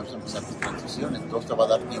donde vamos a empezar tu transición. Entonces te va a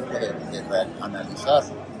dar tiempo de analizar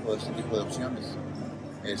todo ese tipo de opciones.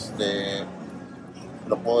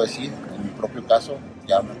 lo puedo decir, en mi propio caso,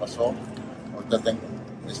 ya me pasó. Ahorita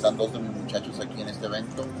están 2 de mis muchachos aquí en este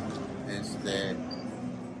evento.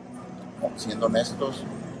 Siendo honestos,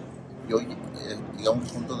 yo llegué a un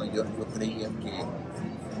punto donde yo creía que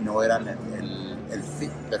no eran el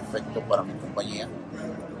fit perfecto para mi compañía.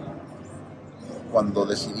 Cuando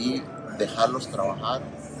decidí dejarlos trabajar,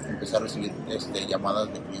 empecé a recibir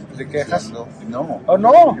llamadas de clientes. ¿De quejas? Diciendo, no. ¿Oh,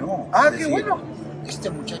 no? No. Qué bueno. Este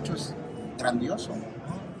muchacho es grandioso.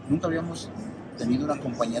 Nunca habíamos tenido una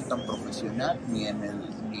compañía tan profesional, ni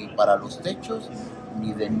para los techos,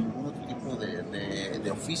 ni de ningún otro tipo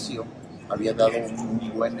de oficio había dado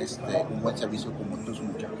un buen servicio como tus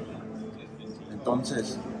muchachos.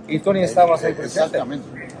 Entonces... ¿Y tú ni estabas ahí presente?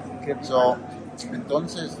 Exactamente.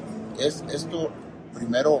 Entonces, esto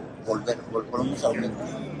primero volvemos al mente.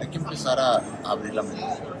 Hay que empezar a abrir la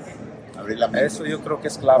mente. Eso yo creo que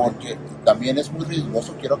es clave. Porque también es muy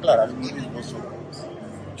riesgoso, quiero aclarar, es muy riesgoso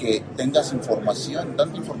que tengas tanta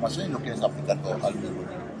información y no quieres aplicar todo al mismo tiempo.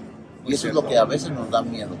 Y eso es lo que a veces nos da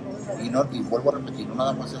miedo. Y vuelvo a repetir, no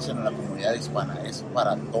nada más es en la comunidad hispana, es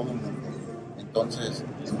para todo el mundo. Entonces,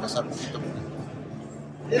 empezar poquito a poquito.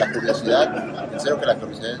 La curiosidad, en serio que la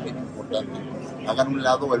curiosidad es bien importante. Hagan un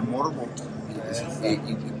lado el morbo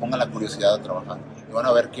y pongan la curiosidad a trabajar. Y van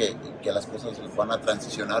a ver que las cosas van a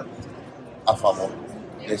transicionar a favor.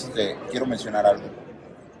 Quiero mencionar algo.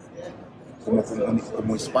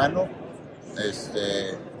 Como hispano,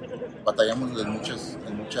 batallamos en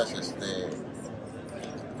muchas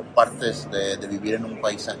partes de vivir en un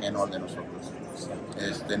país ajeno al de nosotros.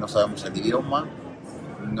 No sabemos el idioma,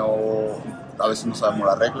 a veces no sabemos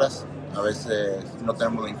las reglas, a veces no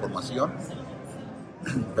tenemos la información,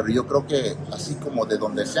 pero yo creo que así como de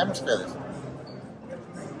donde sean ustedes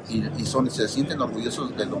y se sienten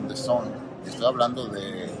orgullosos de donde son, estoy hablando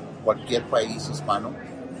de cualquier país hispano,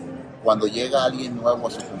 cuando llega alguien nuevo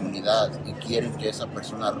a su comunidad y quieren que esa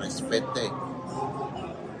persona respete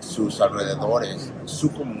sus alrededores,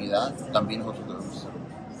 su comunidad, también nosotros debemos hacerlo.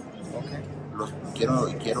 Quiero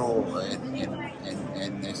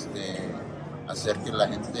hacer que la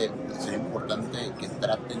gente, sería importante que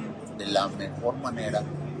traten de la mejor manera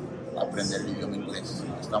aprender el idioma inglés.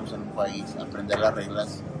 Estamos en un país, aprender las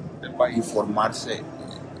reglas del país, informarse.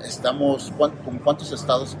 ¿Con cuántos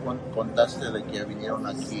estados contaste de que vinieron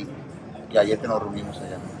aquí, que ayer que nos reunimos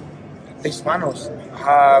allá? Hispanos,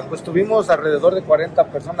 pues tuvimos alrededor de 40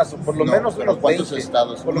 personas, o por lo menos unos ¿cuántos 20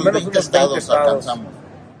 estados? Por lo menos 20 unos 20 estados alcanzamos.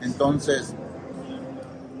 Entonces,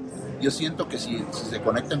 yo siento que si se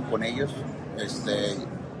conectan con ellos,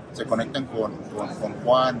 se conectan con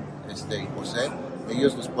Juan y José,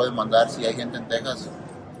 ellos les pueden mandar, si hay gente en Texas,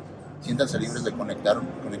 siéntanse libres de conectar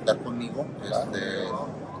conmigo.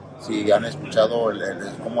 Si han escuchado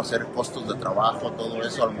cómo hacer costos de trabajo, todo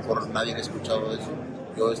eso, a lo mejor nadie ha escuchado eso,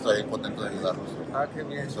 yo estaré contento de ayudarlos. Qué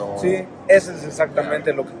bien. Sí, eso es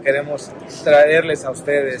exactamente lo que queremos traerles a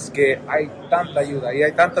ustedes, que hay tanta ayuda y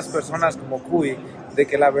hay tantas personas como Cuy, de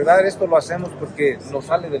que la verdad esto lo hacemos porque nos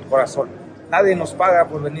sale del corazón. Nadie nos paga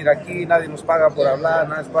por venir aquí, nadie nos paga por hablar,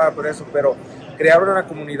 nadie nos paga por eso, pero crear una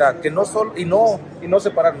comunidad que no solo y no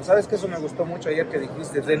separarnos. ¿Sabes que eso me gustó mucho ayer que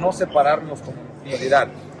dijiste? De no separarnos como comunidad.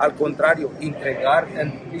 Al contrario,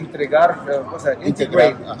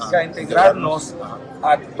 integrarnos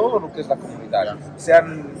a todo lo que es la comunidad.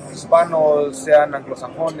 Sean hispanos, sean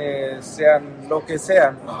anglosajones, sean lo que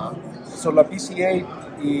sean. La PCA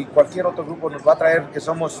y cualquier otro grupo nos va a traer que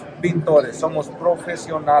somos pintores, somos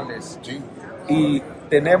profesionales. Sí. Y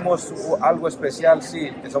tenemos algo especial,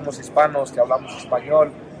 sí, que somos hispanos, que hablamos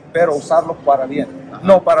español, pero usarlo para bien,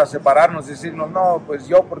 no para separarnos, decirnos, no, pues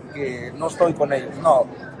yo porque no estoy con ellos. No,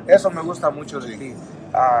 eso me gusta mucho de ti.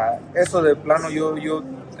 Eso de plano, yo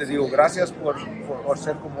te digo, gracias por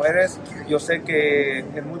ser como eres. Yo sé que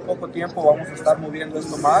en muy poco tiempo vamos a estar moviendo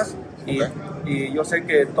esto más. Y yo sé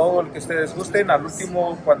que todo el que ustedes gusten, al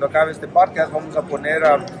último, cuando acabe este podcast, vamos a poner,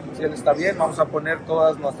 si él está bien, vamos a poner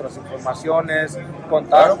todas nuestras informaciones,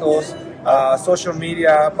 contactos, social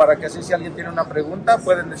media, para que así si alguien tiene una pregunta,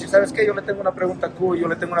 pueden decir, ¿sabes qué? Yo le tengo una pregunta a Q, yo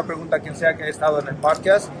le tengo una pregunta a quien sea que haya estado en el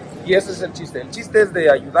podcast, y ese es el chiste. El chiste es de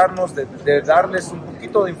ayudarnos, de darles un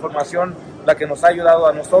poquito de información, la que nos ha ayudado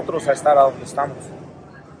a nosotros a estar a donde estamos.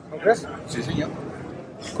 ¿No crees? Sí, señor.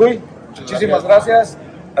 Q, muchísimas gracias.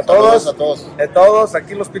 A todos,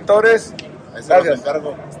 aquí Los Pintores. Gracias. Los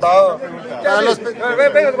encargo. Es todo.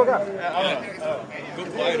 Venga por acá.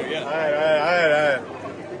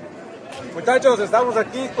 Muchachos, estamos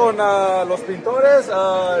aquí con Los Pintores.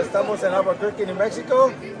 Estamos en Albuquerque, New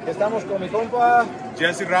Mexico. Estamos con mi compa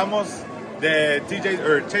Jesse Ramos de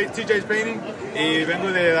TJ's Painting y vengo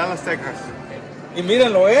de Dallas, Texas. Y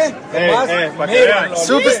mírenlo, Además, mírenlo.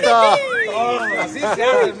 Superstar. Oh, así se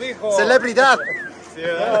hace, mijo. Celebridad. Sí,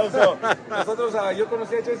 nosotros, yo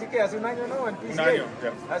conocí a Jesse que hace un año, ¿no? En PCA. Un año,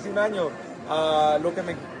 Hace un año. Lo que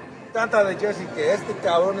me encanta de Jesse que este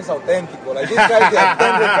cabrón es auténtico. Like, this guy's the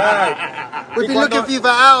authentic guy. We've been looking for you for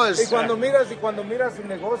hours. Y cuando miras su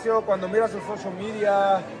negocio, cuando miras su social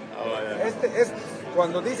media,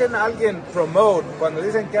 cuando dicen a alguien promote, cuando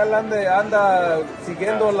dicen que él anda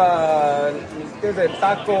siguiendo el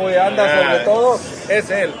taco y anda sobre todo, es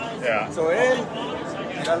él. So él,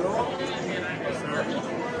 míralo.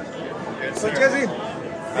 So Jesse,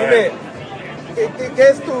 dime, ¿qué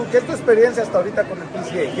es tu experiencia hasta ahorita con el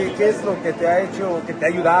PCA? ¿Qué es lo que te ha hecho, que te ha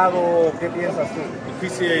ayudado? ¿Qué piensas tú? El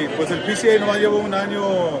PCA, pues el PCA nomás llevo un año,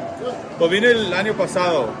 pues vine el año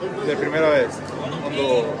pasado, de primera vez,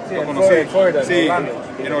 cuando lo conocí.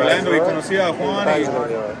 En Orlando, y conocí a Juan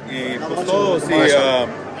y pues todos, y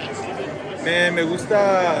me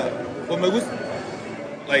gusta,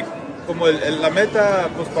 like, como la meta,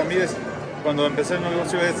 pues para mí es, cuando empecé el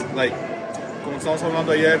negocio es, like, como estamos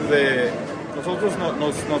hablando ayer, de nosotros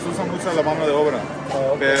nos usan mucho la mano de obra,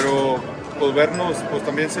 pero pues vernos, pues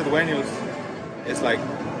también ser dueños, es like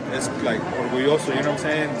orgulloso, you know what I'm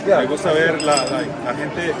saying? Me gusta ver la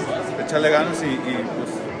gente echarle ganas y pues,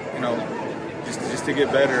 you know, just to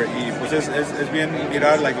get better, y pues es bien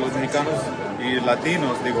mirar, like, los mexicanos y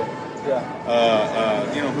latinos, digo,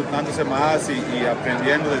 you know, juntándose más y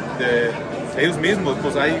aprendiendo de ellos mismos.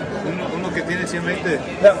 Pues hay uno que tiene 120.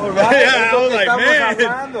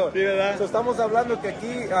 Estamos hablando que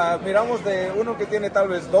aquí miramos de uno que tiene tal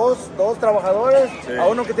vez dos trabajadores a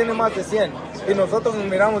uno que tiene más de 100. Y nosotros nos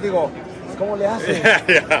miramos, digo, ¿cómo le hace?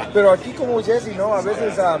 Pero aquí como Jesse, ¿no? A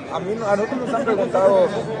veces a nosotros nos han preguntado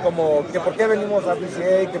como que por qué venimos a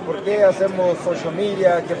PCA, que por qué hacemos social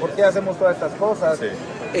media, que por qué hacemos todas estas cosas.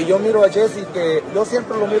 Y yo miro a Jesse, que yo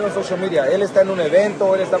siempre lo miro en social media. Él está en un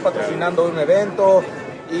evento, él está patrocinando un evento.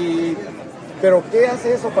 Pero ¿qué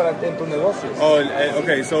hace eso en tu negocio?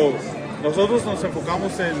 Okay, so nosotros nos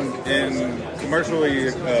enfocamos en commercial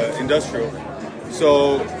y industrial.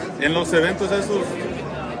 So en los eventos esos,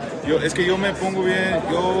 yo me pongo bien,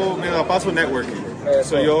 yo me la paso networking.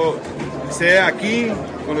 So yo sé aquí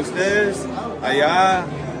con ustedes, allá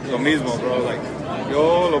lo mismo, bro. Like,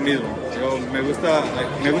 yo lo mismo. Me gusta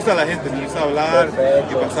la gente, me gusta hablar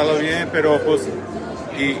y pasarlo bien, pero pues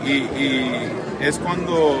y es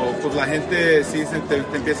cuando pues la gente sí te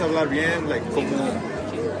empieza a hablar bien, like, como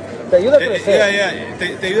te ayuda a crecer.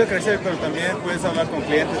 Te ayuda a crecer, pero también puedes hablar con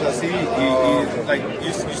clientes así y like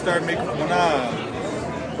you start making una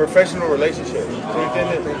professional relationship, ¿sí me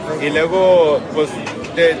entiendes? Y luego pues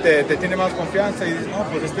te tiene más confianza y dices, no,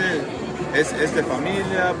 pues es de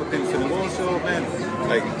familia, pues tiene su negocio, man.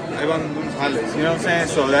 Like, ahí van unos jales, you know what I'm saying?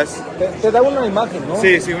 So te da una imagen, ¿no?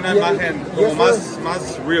 Sí, una imagen como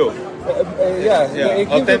más real. It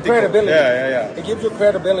gives you credibility. It gives you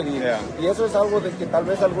credibility. Yeah. Y eso es algo de que tal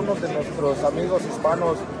vez algunos de nuestros amigos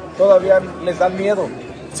hispanos todavía les dan miedo.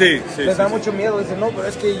 Les da mucho miedo, dicen, no, pero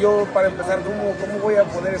es que yo para empezar, ¿cómo voy a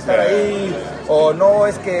poder estar ahí? O no,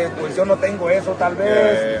 es que pues yo no tengo eso tal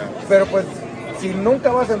vez. Pero pues si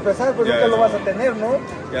nunca vas a empezar, pues nunca lo vas a tener, ¿no?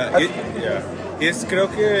 Y creo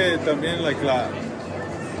que también like,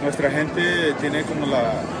 nuestra gente tiene como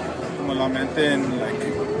la mente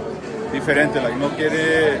diferente, like, no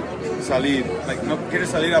quiere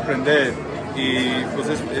salir a aprender, y pues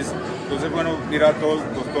es bueno mirar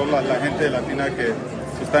toda la gente latina que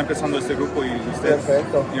está empezando este grupo y usted.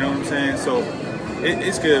 Perfecto. You know what I'm saying? So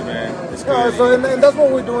it's good, man. It's good. No, so and that's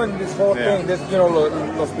what we're doing, this whole thing, this, you know,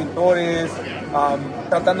 los pintores,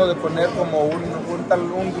 tratando de poner como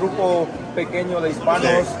un grupo pequeño de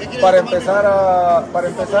hispanos para empezar a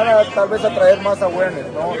tal vez a traer más awareness,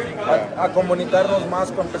 ¿no? A comunicarnos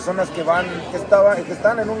más con personas que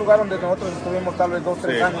están en un lugar donde nosotros estuvimos tal vez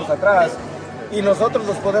 2-3 años atrás, y nosotros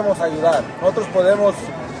los podemos ayudar, nosotros podemos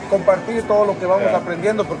compartir todo lo que vamos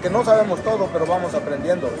aprendiendo, porque no sabemos todo, pero vamos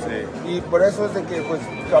aprendiendo. Y por eso es de que, pues,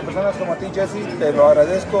 a personas como a ti, Jesse, te lo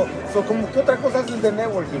agradezco. Como, ¿qué otra cosa haces de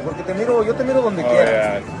networking? Porque yo te miro donde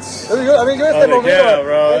quieras. Yo lo miro.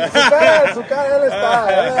 Su cara, él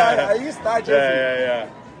está. Ahí está, Jesse.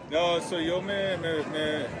 No,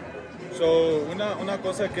 una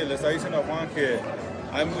cosa que le está diciendo a Juan, que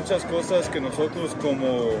hay muchas cosas que nosotros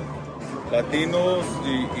como latinos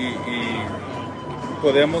y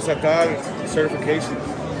podemos sacar certifications,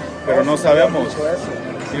 pero no sabemos.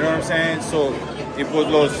 You know what I'm saying? So, y pues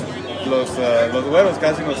los güeros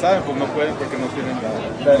casi no saben, pues no pueden porque no tienen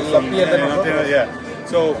la piel de nosotros.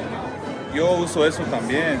 So, yo uso eso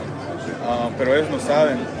también, pero ellos no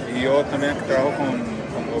saben. Y yo también trabajo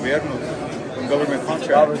con gobiernos, government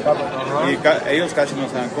contract. Y ellos casi no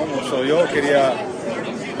saben cómo. So yo quería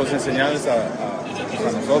pues enseñarles a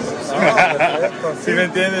nosotros. Perfecto, ¿Sí me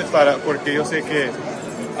entiendes? Porque yo sé que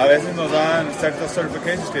a veces nos dan ciertas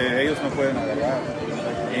certifications que ellos no pueden agarrar.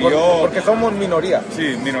 Porque somos minoría.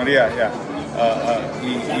 Sí, minoría, ya.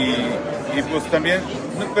 Y pues también,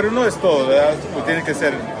 pero no es todo, ¿verdad? Pues tiene que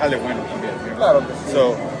ser jale bueno también. Claro que sí.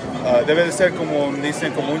 So, debe de ser como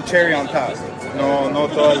dicen, como un cherry on top. No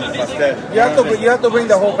todo el pastel. You have to bring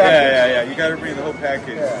the whole package. Yeah. You gotta bring the whole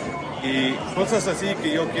package. Yeah. Y cosas así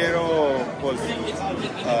que yo quiero, pues,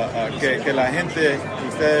 que la gente,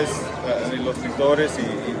 ustedes, los pintores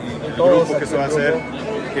y el grupo que se va a hacer,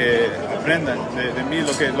 que aprendan de mí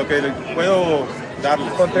lo que puedo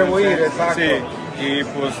darles. Contribuir, exacto. Sí. Y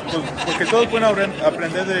pues porque todos pueden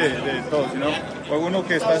aprender de todos, ¿no? O uno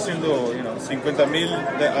que está haciendo 50,000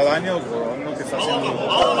 al año, o uno que está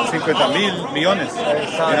haciendo 50,000 millones.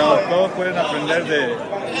 Exacto. Todos pueden aprender de...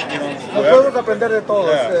 Nos podemos aprender de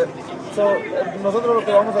todos. Yeah. Nosotros lo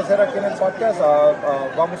que vamos a hacer aquí en el podcast,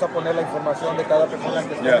 vamos a poner la información de cada persona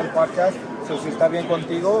que está en el podcast. Si está bien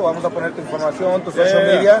contigo, vamos a poner tu información, tu social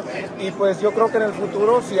media. Y pues yo creo que en el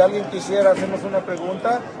futuro, si alguien quisiera hacernos una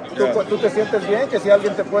pregunta, tú te sientes bien, que si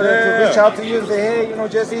alguien te puede reach out to you y decir, hey,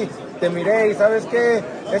 Jesse, te miré y sabes qué,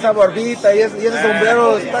 esa barbita y ese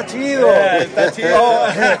sombrero está chido. Está chido.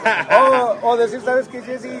 O decir, ¿sabes qué,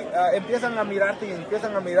 Jesse? Empiezan a mirarte y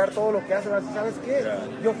empiezan a mirar todo lo que hacen. Así, ¿sabes qué?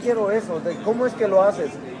 Yo quiero eso. ¿Cómo es que lo haces?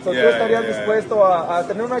 ¿Tú estarías dispuesto a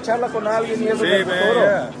tener una charla con alguien y eso en el futuro?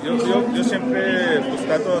 Yo siempre pues,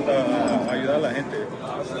 trato de ayudar a la gente.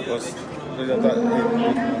 Pues,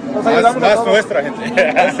 más nuestra gente.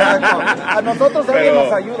 Exacto. A nosotros alguien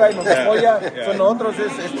nos ayuda y nos apoya. Nosotros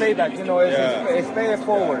es stay back, es stay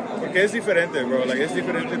forward. Porque es diferente, bro. Es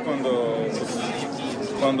diferente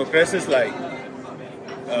cuando creces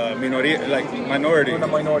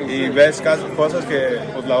minority. Y ves cosas que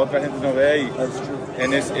pues, la otra gente no ve y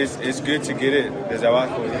es good to get it desde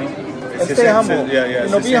abajo, Stay humble.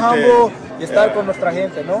 Be humble y estar con nuestra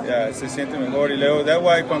gente, ¿no? Se siente mejor y luego that's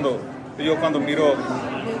why cuando miro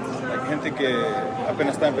gente que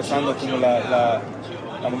apenas está empezando, como la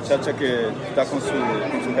muchacha que está con su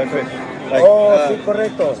jefe. Sí,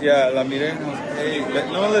 correcto. La miré,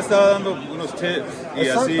 no le estaba dando unos tips y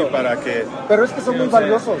así para que... Pero es que son muy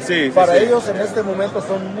valiosos. Para ellos en este momento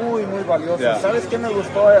son muy, muy valiosos. ¿Sabes qué me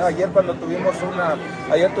gustó ayer cuando tuvimos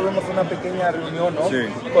una pequeña reunión, ¿no? Sí.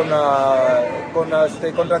 Con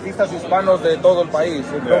contratistas hispanos de todo el país.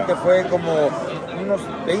 Yo creo que fue como unos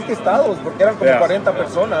 20 estados, porque eran como 40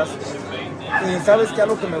 personas. Y ¿sabes qué?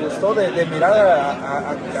 Algo que me gustó de mirar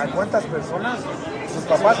a cuántas personas, sus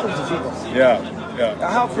papás con sus hijos.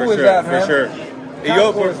 How cool is that, man? For sure. Y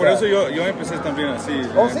yo, por eso yo empecé también así.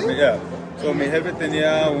 ¿Oh, sí? So, mi jefe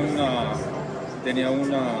tenía una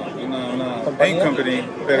paint company,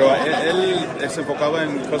 pero él se enfocaba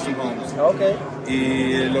en custom homes.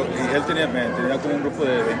 Y él tenía como un grupo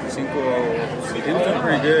de 25. He was doing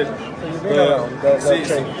pretty good.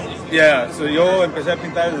 So yo empecé a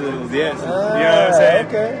pintar desde los 10.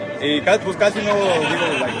 Y pues casi no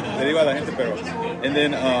le digo a la gente, pero and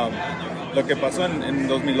then, lo que pasó en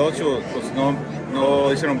 2008, pues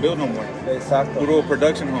no hicieron build no more. Exacto. Puro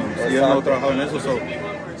production homes. Y él no trabajaba en eso,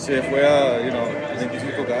 se fue a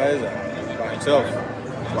 25 guys by himself.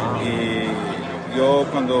 Wow. Y yo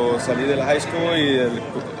cuando salí de la high school y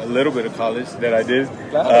a little bit of college that I did,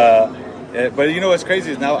 but you know what's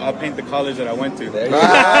crazy is now I paint the college that I went to. Hey,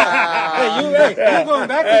 you're going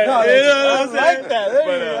back to college. You know what I'm saying? Like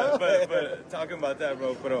that. But talking about that,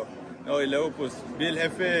 bro, pero no, y luego pues vi el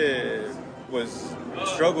jefe pues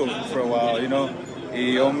struggle for a while,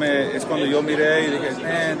 y es cuando yo miré y dije,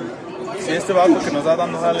 man, si este vato que nos da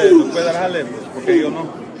dando jale nos puede dar jale, pues ¿por qué yo no?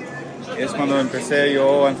 Es cuando empecé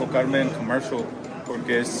yo a enfocarme en commercial,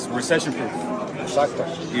 porque es recession proof. Exacto.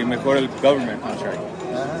 Y mejor el government contract.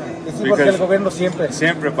 Sí, porque el gobierno siempre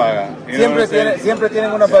paga. Siempre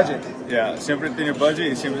tienen una budget. Siempre tiene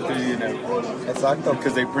budget y siempre tiene dinero. Exacto.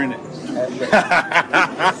 Because they print it.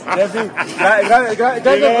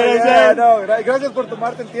 Gracias por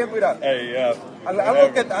tomarte el tiempo, mira.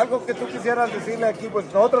 Algo que tú quisieras decirle aquí, pues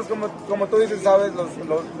nosotros como tú dices, sabes,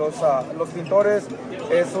 los Pintores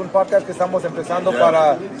es un podcast que estamos empezando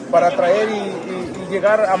para atraer y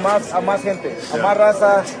llegar a más gente, a más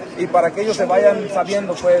raza, y para que ellos se vayan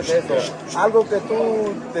sabiendo pues de eso. Algo que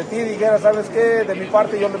tú de ti dijeras, ¿sabes qué? De mi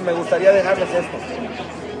parte yo me gustaría dejarles esto.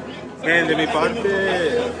 De mi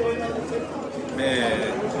parte,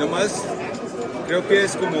 nomás creo que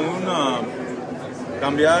es como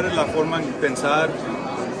cambiar la forma de pensar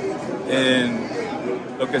en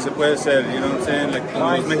lo que se puede hacer,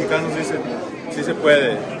 como los mexicanos dicen, sí se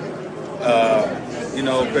puede, you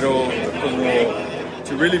know, pero como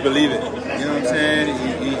to really believe it, you know what I'm saying,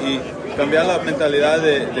 y cambiar la mentalidad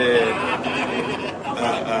de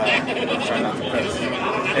try not to curse.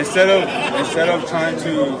 Instead of trying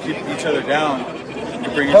to keep each other down, you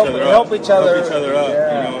bring each other up. Help each other up.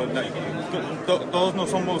 Yeah. You know, todos no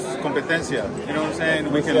somos competencia. You know what I'm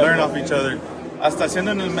saying? We can learn off each other. Hasta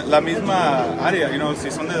siendo en la misma área. You know, si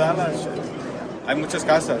son de Dallas, hay muchas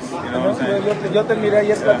casas. You know what I'm saying? Yo te miré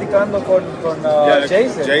ayer platicando con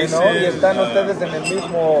Jason, ¿no? Y están ustedes en el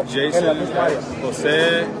mismo, en la misma área.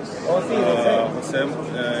 José. Oh, sí, José and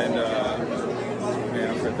I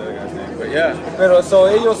forget the other guy's name, but yeah. Pero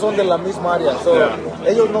ellos son de la misma área.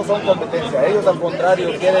 Ellos no son competencia. Ellos al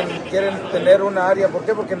contrario quieren tener una área. ¿Por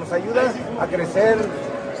qué? Porque nos ayuda a crecer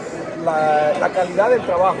la calidad del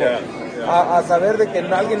trabajo. A saber de que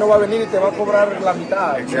alguien no va a venir y te va a cobrar la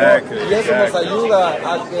mitad. Exactly, ¿no? Y eso nos ayuda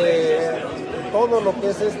a que todo lo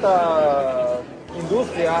que es esta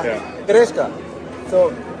industria crezca.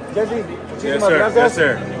 So, Jesse, muchísimas gracias. Yes,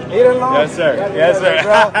 sir. Mírenlo. Yes, sir. Yes, sir.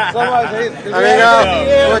 Amigo,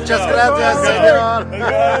 muchas gracias, señor.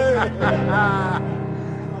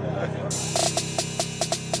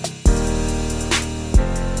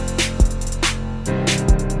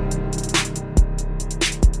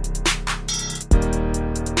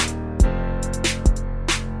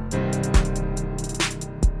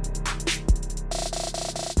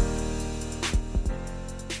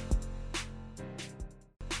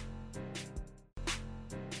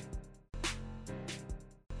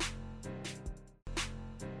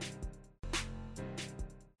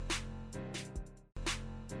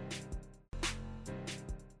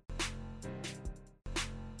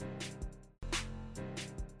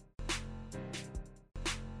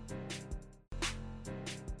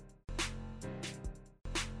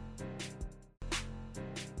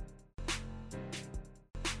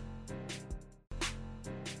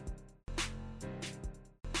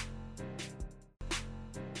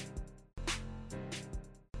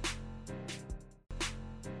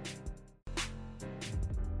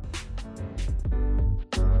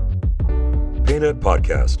 Painted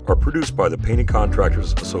podcasts are produced by the Painting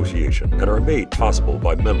Contractors Association and are made possible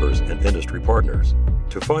by members and industry partners.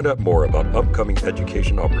 To find out more about upcoming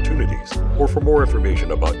education opportunities or for more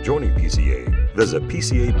information about joining PCA, visit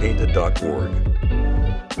pcapainted.org.